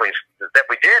that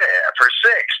we did have for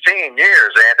 16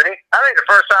 years, Anthony. I think the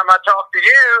first time I talked to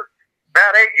you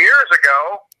about 8 years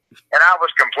ago, and I was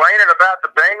complaining about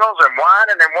the Bengals and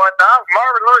whining and whatnot,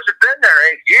 Marvin Lewis had been there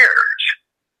 8 years.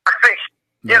 I think,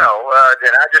 and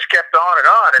I just kept on and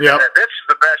on. And this is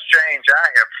the best change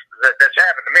that's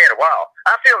happened to me in a while.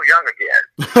 I feel young again.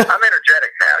 I'm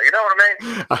energetic now. You know what I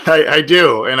mean? I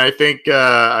do. And I think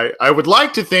I would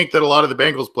like to think that a lot of the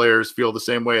Bengals players feel the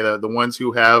same way, the ones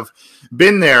who have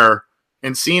been there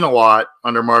and seen a lot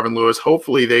under Marvin Lewis.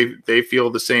 Hopefully they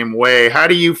feel the same way. How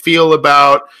do you feel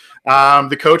about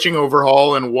the coaching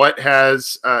overhaul and what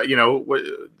has,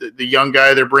 the young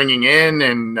guy they're bringing in?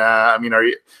 And are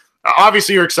you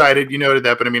obviously you're excited, you noted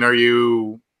that, but I mean, are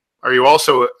you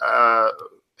also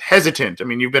hesitant? I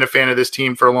mean, you've been a fan of this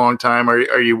team for a long time.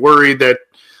 Are you worried that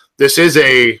this is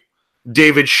a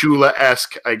David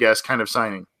Shula-esque, I guess, kind of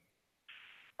signing?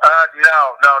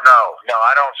 No.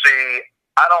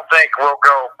 I don't think we'll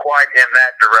go quite in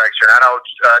that direction. I know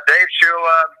Dave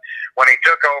Shula, when he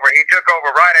took over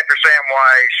right after Sam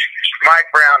Weiss. Mike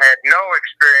Brown had no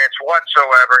experience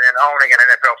whatsoever in owning an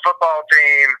NFL football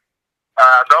team.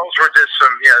 Those were just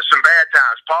some bad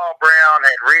times. Paul Brown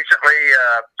had recently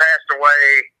passed away.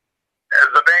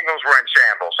 The Bengals were in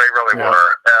shambles. They really were.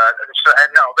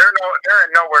 They're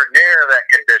nowhere near that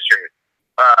condition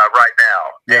right now.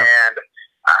 Yeah. And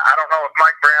I don't know if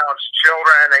Mike Brown's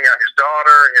children, his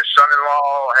daughter, his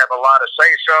son-in-law, have a lot of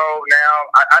say-so now.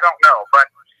 I don't know, but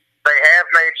they have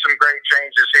made some great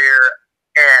changes here.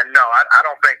 And no, I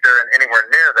don't think they're in anywhere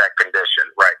near that condition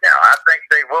right now. I think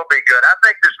they will be good. I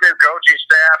think this new coaching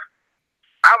staff,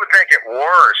 I would think at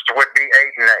worst would be 8-8.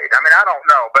 I mean, I don't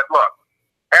know, but look,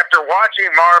 after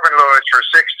watching Marvin Lewis for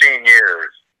 16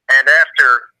 years, and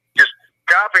after just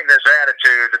copying this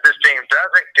attitude that this team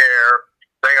doesn't care,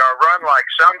 they are run like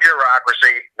some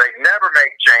bureaucracy, they never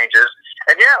make changes,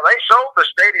 and yeah, they sold the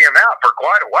stadium out for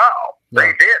quite a while. Yeah.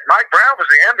 They did. Mike Brown was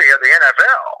the envy of the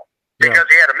NFL. Because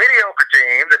he had a mediocre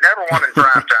team that never won in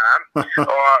prime time,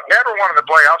 or never won in the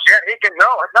playoffs. Yet he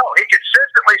he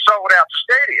consistently sold out the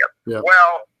stadium. Yeah.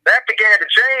 Well, that began to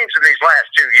change in these last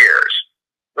 2 years.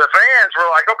 The fans were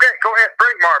like, "Okay, go ahead,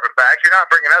 bring Marvin back. You're not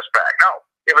bringing us back." No,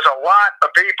 it was a lot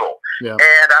of people, and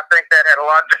I think that had a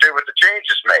lot to do with the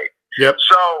changes made. Yep.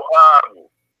 So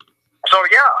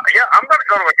yeah, I'm going to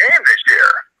go to a game this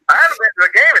year. I haven't been to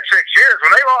a game in 6 years.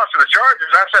 When they lost to the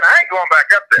Chargers, I said, I ain't going back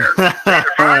up there.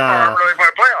 I'm really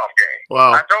going to play a playoff game.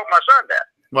 Wow. I told my son that.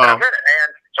 Wow.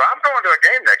 And so I'm going to a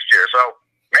game next year. So,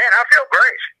 man, I feel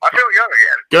great. I feel young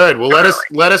again. Good. Well,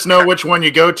 let us know which one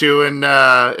you go to, and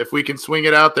if we can swing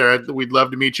it out there, we'd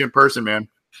love to meet you in person, man.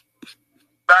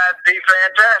 That'd be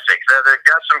fantastic. They've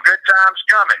got some good times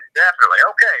coming, definitely.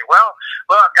 Okay, well,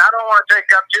 look, I don't want to take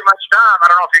up too much time.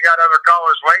 I don't know if you got other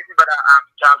callers waiting, but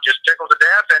I'm just tickled to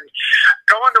death. And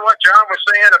going to what John was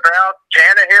saying about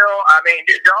Tannehill, I mean,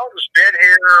 Dalton's been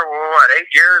here, 8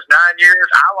 years, 9 years.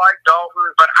 I like Dalton,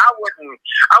 but I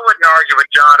wouldn't argue with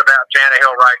John about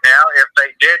Tannehill right now. If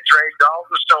they did trade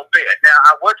Dalton, so be it. Now,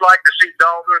 I would like to see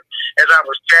Dalton, as I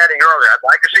was chatting earlier, I'd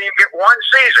like to see him get one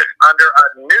season under a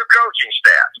new coaching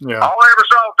staff. Yeah. All I ever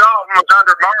saw Dalton was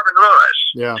under Marvin Lewis.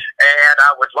 Yeah. And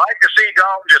I would like to see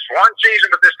Dalton just one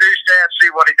season with this new staff, see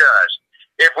what he does.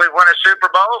 If we win a Super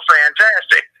Bowl,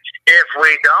 fantastic. If we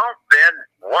don't, then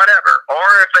whatever.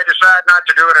 Or if they decide not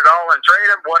to do it at all and trade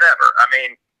him, whatever. I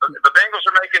mean, the Bengals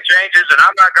are making changes, and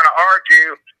I'm not going to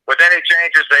argue with any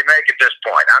changes they make at this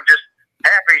point. I'm just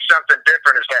happy something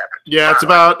different has happened. Yeah,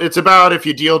 it's about if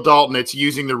you deal Dalton, it's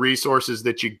using the resources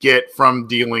that you get from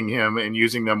dealing him and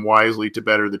using them wisely to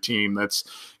better the team. That's,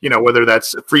 whether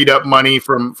that's freed up money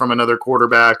from another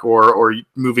quarterback or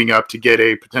moving up to get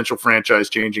a potential franchise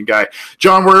changing guy.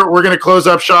 John, we're going to close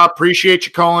up shop. Appreciate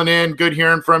you calling in. Good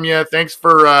hearing from you. Thanks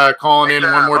for calling in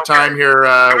one more time here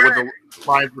when the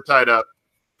lines were tied up.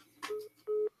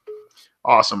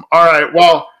 Awesome. All right.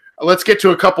 Well, let's get to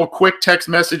a couple quick text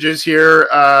messages here,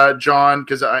 John,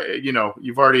 because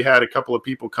you've already had a couple of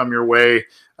people come your way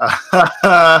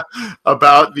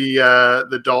about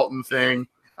the Dalton thing.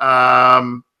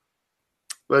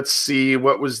 Let's see,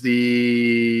 what was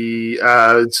the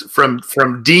it's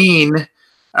from Dean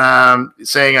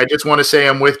saying, "I just want to say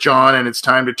I'm with John, and it's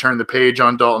time to turn the page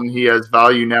on Dalton. He has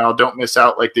value now. Don't miss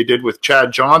out like they did with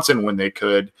Chad Johnson when they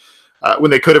could."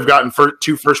 When they could have gotten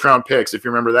 2 first-round picks, if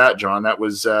you remember that, John. That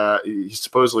was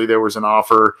supposedly there was an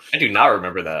offer. I do not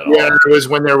remember that at all. Yeah, it was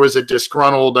when there was a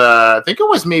disgruntled. I think it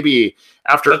was maybe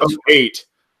after 2008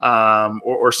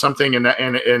 or something, and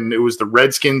it was the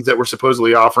Redskins that were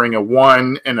supposedly offering a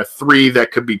 1 and a 3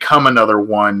 that could become another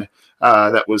 1.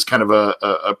 That was kind of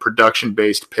a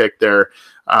production-based pick there.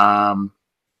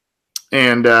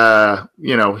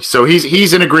 So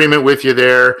he's in agreement with you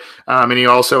there. And he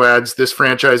also adds, this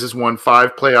franchise has won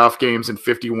 5 playoff games in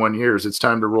 51 years. It's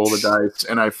time to roll the dice.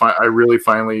 And I really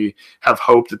finally have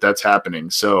hope that that's happening.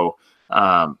 So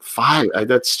 5,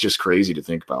 that's just crazy to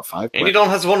think about. 5. Andy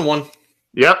Dalton has won 1.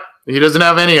 Yep. He doesn't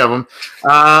have any of them.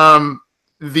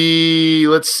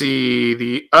 Let's see.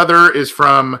 The other is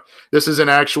this is an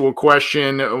actual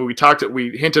question. We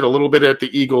hinted a little bit at the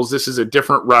Eagles. This is a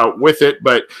different route with it,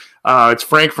 but it's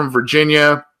Frank from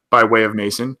Virginia by way of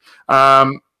Mason.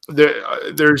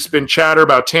 There's been chatter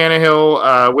about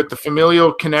Tannehill with the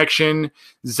familial connection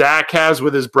Zach has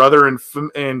with his brother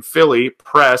in Philly,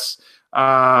 Press.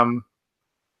 Number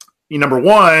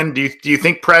one, do you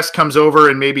think Press comes over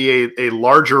in maybe a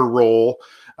larger role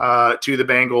to the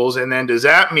Bengals? And then does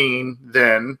that mean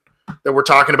then that we're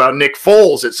talking about Nick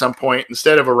Foles at some point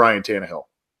instead of a Ryan Tannehill?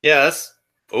 Yeah, that's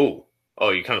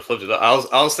you kind of flipped it up.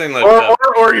 I was saying like,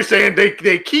 or you're saying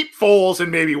they keep Foles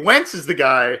and maybe Wentz is the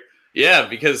guy. Yeah,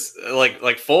 because like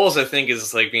Foles, I think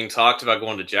is like being talked about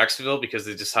going to Jacksonville because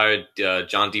they just hired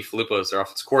John DeFilippo as their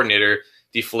offensive coordinator.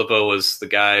 DeFilippo was the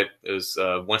guy who was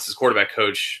Wentz's quarterback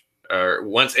coach, or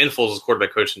Wentz and Foles'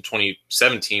 quarterback coach in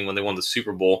 2017 when they won the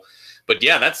Super Bowl. But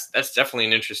yeah, that's definitely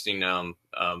an interesting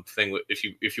thing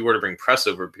if you were to bring Press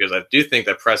over, because I do think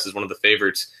that Press is one of the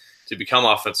favorites to become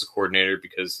offensive coordinator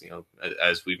because,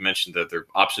 as we've mentioned, that their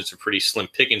options are pretty slim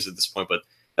pickings at this point. But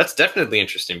That's definitely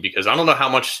interesting because I don't know how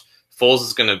much Foles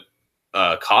is going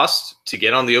to cost to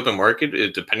get on the open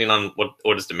market, depending on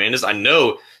what his demand is. I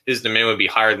know his demand would be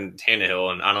higher than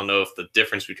Tannehill, and I don't know if the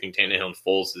difference between Tannehill and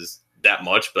Foles is that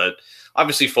much, but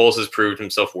obviously Foles has proved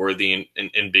himself worthy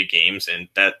in big games, and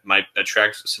that might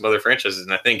attract some other franchises.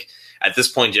 And I think at this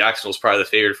point, Jacksonville's probably the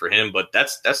favorite for him, but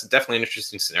that's definitely an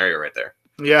interesting scenario right there.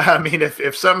 Yeah, I mean,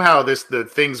 if somehow the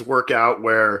things work out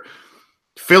where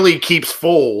Philly keeps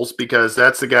Foles because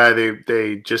that's the guy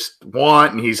they just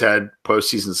want, and he's had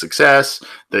postseason success.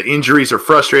 The injuries are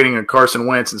frustrating on Carson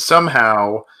Wentz, and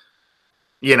somehow,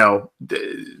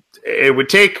 it would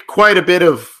take quite a bit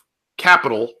of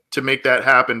capital to make that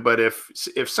happen. But if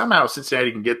somehow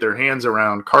Cincinnati can get their hands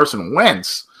around Carson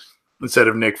Wentz instead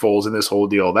of Nick Foles in this whole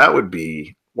deal, that would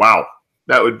be wow.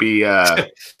 That would be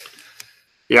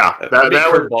yeah, that would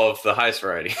curveball of the highest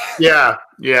variety. yeah.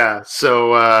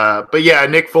 So, but yeah,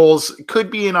 Nick Foles could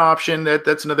be an option.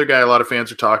 That's another guy a lot of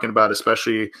fans are talking about,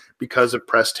 especially because of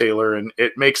Press Taylor, and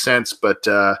it makes sense. But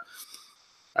I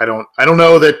don't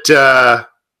know that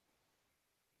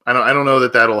I don't know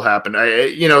that that'll happen.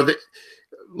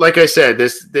 Like I said,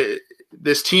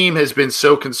 this team has been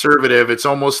so conservative. It's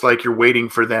almost like you're waiting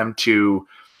for them to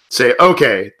say,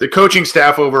 okay, the coaching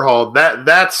staff overhaul.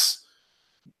 That's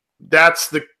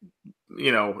the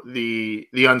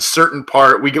the uncertain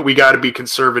part. We got to be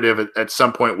conservative at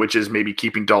some point, which is maybe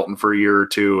keeping Dalton for a year or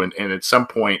two, and at some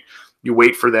point you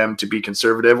wait for them to be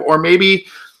conservative, or maybe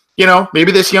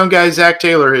this young guy Zach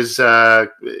Taylor has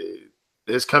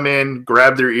come in,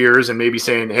 grabbed their ears, and maybe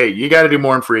saying, hey, you got to do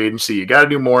more in free agency, you got to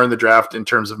do more in the draft in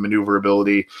terms of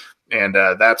maneuverability, and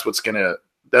that's what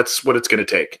it's gonna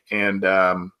take, and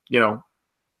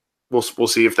we'll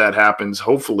see if that happens.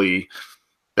 Hopefully.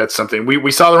 That's something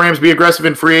we saw the Rams be aggressive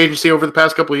in free agency over the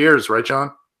past couple of years, right,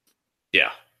 John?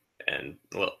 Yeah, and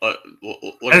look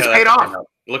it's paid off.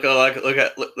 Look at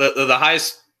the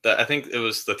highest. I think it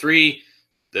was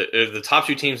the top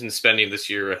two teams in spending this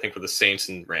year. I think were the Saints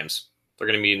and Rams. They're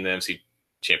going to meet in the NFC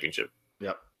Championship.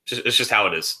 Yep, it's just how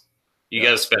it is. You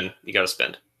got to spend. You got to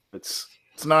spend. It's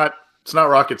not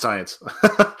rocket science.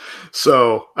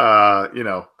 So,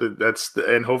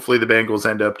 and hopefully the Bengals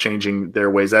end up changing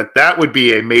their ways. That would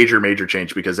be a major, major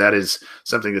change, because that is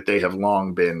something that they have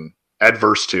long been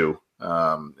adverse to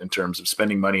in terms of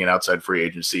spending money in outside free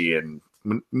agency and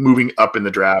moving up in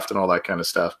the draft and all that kind of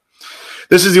stuff.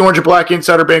 This is the Orange and Black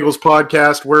Insider Bengals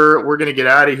podcast. We're going to get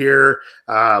out of here.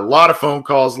 A lot of phone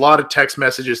calls, a lot of text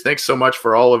messages. Thanks so much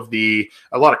for a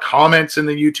lot of comments in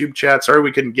the YouTube chat. Sorry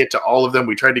we couldn't get to all of them.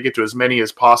 We tried to get to as many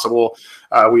as possible.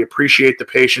 We appreciate the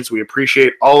patience. We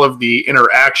appreciate all of the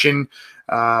interaction.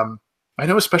 I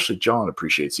know especially John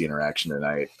appreciates the interaction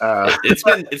tonight.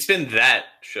 It's been that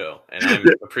show, and I'm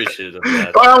appreciative of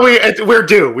that. Well, we're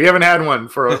due. We haven't had one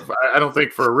I don't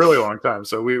think for a really long time,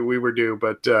 so we were due.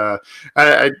 But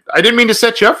I didn't mean to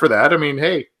set you up for that. I mean,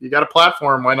 hey, you got a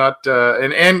platform, why not?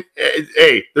 And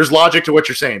hey, there's logic to what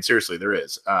you're saying. Seriously, there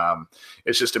is.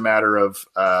 It's just a matter of.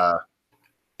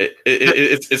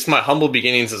 It's my humble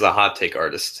beginnings as a hot take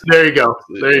artist. There you go.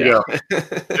 You go.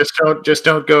 just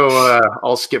don't go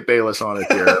all Skip Bayless on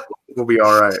it here. We'll be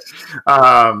all right.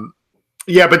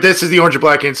 Yeah, but this is the Orange and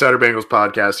Black Insider Bengals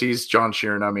podcast. He's John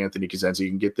Sheeran. I'm Anthony Cosenza. You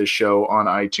can get this show on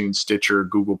iTunes, Stitcher,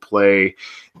 Google Play,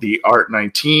 the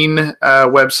Art19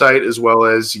 website, as well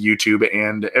as YouTube,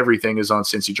 and everything is on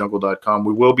CincyJungle.com.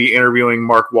 We will be interviewing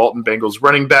Mark Walton, Bengals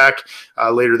running back,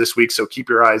 later this week, so keep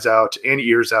your eyes out and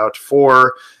ears out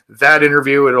for that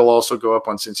interview. It'll also go up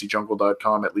on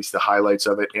CincyJungle.com, at least the highlights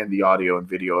of it, and the audio and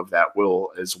video of that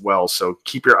will as well. So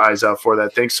keep your eyes out for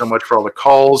that. Thanks so much for all the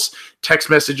calls, text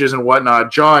messages, and whatnot.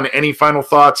 John, any final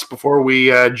thoughts before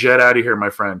we jet out of here, my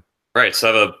friend? Right. So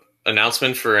I have an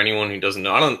announcement for anyone who doesn't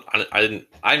know. I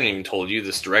haven't even told you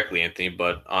this directly, Anthony,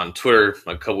 but on Twitter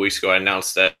a couple weeks ago, I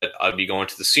announced that I'll be going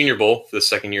to the Senior Bowl for the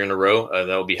second year in a row.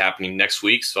 That will be happening next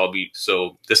week. So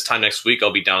this time next week,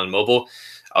 I'll be down in Mobile.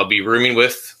 I'll be rooming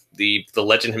with the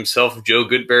legend himself, Joe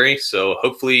Goodberry. So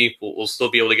hopefully we'll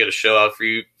still be able to get a show out for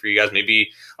you guys.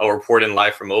 Maybe I'll report in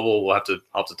live from Mobile. We'll have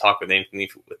to talk with Anthony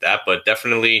with that, but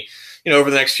definitely, over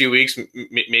the next few weeks,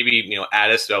 maybe, add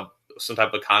us about some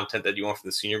type of content that you want for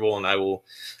the Senior Bowl. And I will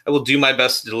do my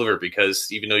best to deliver,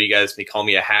 because even though you guys may call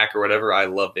me a hack or whatever, I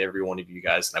love every one of you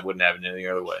guys, and I wouldn't have it any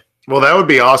other way. Well, that would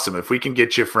be awesome if we can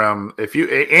get you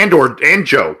and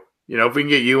Joe. If we can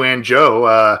get you and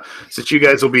Joe, since you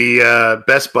guys will be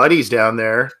best buddies down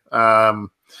there,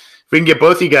 if we can get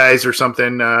both you guys or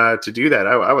something to do that,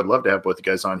 I would love to have both you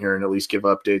guys on here and at least give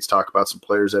updates, talk about some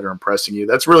players that are impressing you.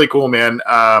 That's really cool, man.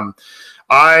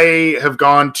 I have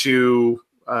gone to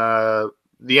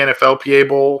the the NFLPA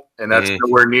Bowl, and that's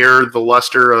nowhere near the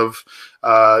luster of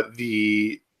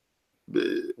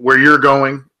where you're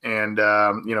going. And,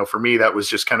 for me, that was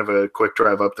just kind of a quick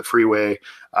drive up the freeway.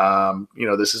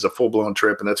 This is a full-blown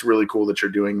trip, and that's really cool that you're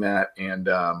doing that. And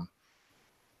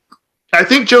I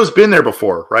think Joe's been there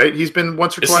before, right? He's been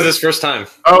once or twice. This is his first time.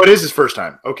 Oh, it is his first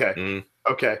time. Okay.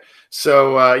 Okay.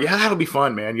 So, that'll be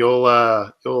fun, man. You'll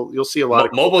see a lot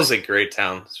of Mobile is a great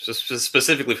town, just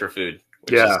specifically for food.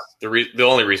 Which is the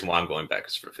only reason why I'm going back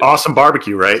is for food. Awesome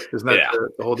barbecue, right? Isn't that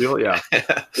the whole deal? Yeah.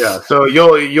 Yeah. So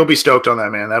you'll be stoked on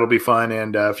that, man. That'll be fun.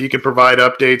 And if you can provide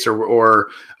updates or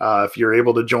if you're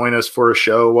able to join us for a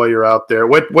show while you're out there,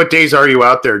 what days are you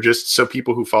out there? Just so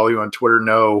people who follow you on Twitter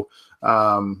know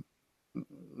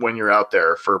when you're out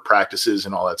there for practices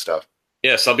and all that stuff.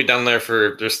 Yes, I'll be down there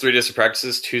there's 3 days of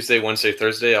practices, Tuesday, Wednesday,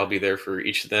 Thursday. I'll be there for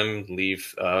each of them,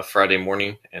 leave Friday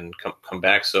morning and come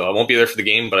back. So I won't be there for the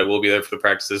game, but I will be there for the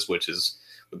practices, which is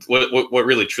what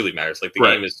really truly matters. Like the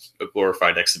game is a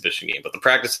glorified exhibition game, but the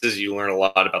practices, you learn a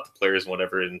lot about the players and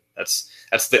whatever. And that's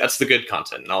the good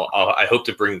content. And I hope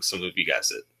to bring some of you guys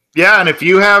it. Yeah. And if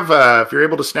you're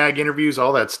able to snag interviews,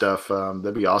 all that stuff,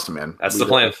 that'd be awesome, man. That's the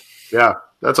plan. Yeah.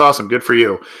 That's awesome. Good for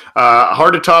you.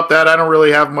 Hard to top that. I don't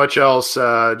really have much else.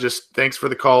 Just thanks for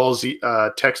the calls,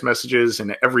 text messages,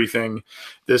 and everything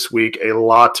this week. A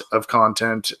lot of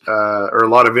content or a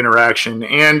lot of interaction.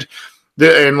 And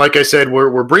like I said,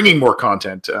 we're bringing more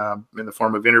content in the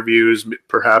form of interviews.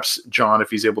 Perhaps John,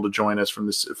 if he's able to join us from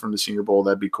the Senior Bowl,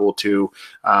 that'd be cool too.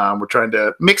 We're trying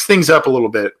to mix things up a little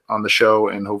bit on the show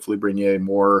and hopefully bring you a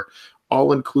more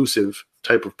all-inclusive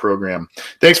type of program.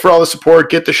 Thanks for all the support.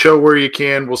 Get the show where you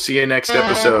can. We'll see you next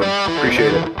episode.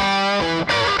 Appreciate it.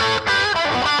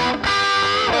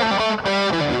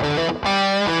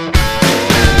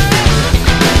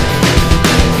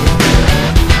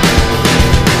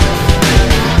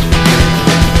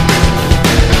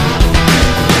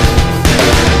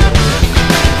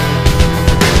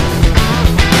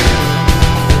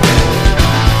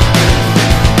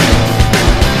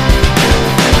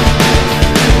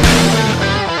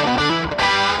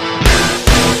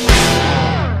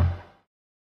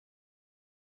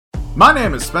 My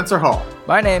name is Spencer Hall.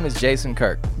 My name is Jason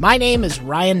Kirk. My name is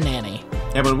Ryan Nanny.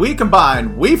 And when we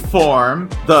combine, we form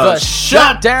the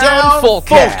Shutdown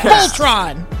Fullcast.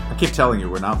 Voltron! I keep telling you,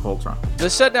 we're not Voltron. The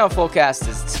Shutdown Fullcast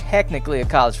is technically a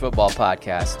college football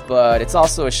podcast, but it's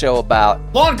also a show about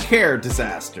lawn care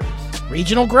disasters,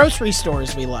 regional grocery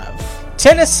stores we love,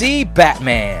 Tennessee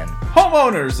Batman,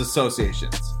 homeowners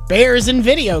associations, bears and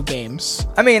video games.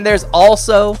 I mean, there's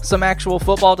also some actual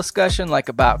football discussion, like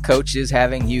about coaches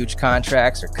having huge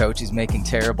contracts, or coaches making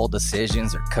terrible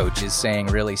decisions, or coaches saying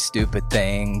really stupid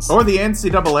things. Or the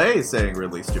NCAA saying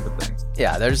really stupid things.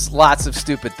 Yeah, there's lots of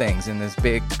stupid things in this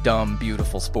big, dumb,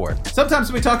 beautiful sport.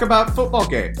 Sometimes we talk about football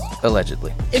games.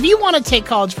 Allegedly. If you want to take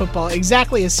college football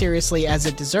exactly as seriously as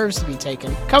it deserves to be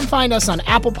taken, come find us on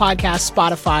Apple Podcasts,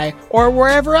 Spotify, or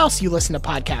wherever else you listen to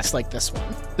podcasts like this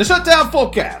one. The Shutdown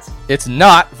Fullcast. It's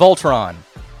not Voltron.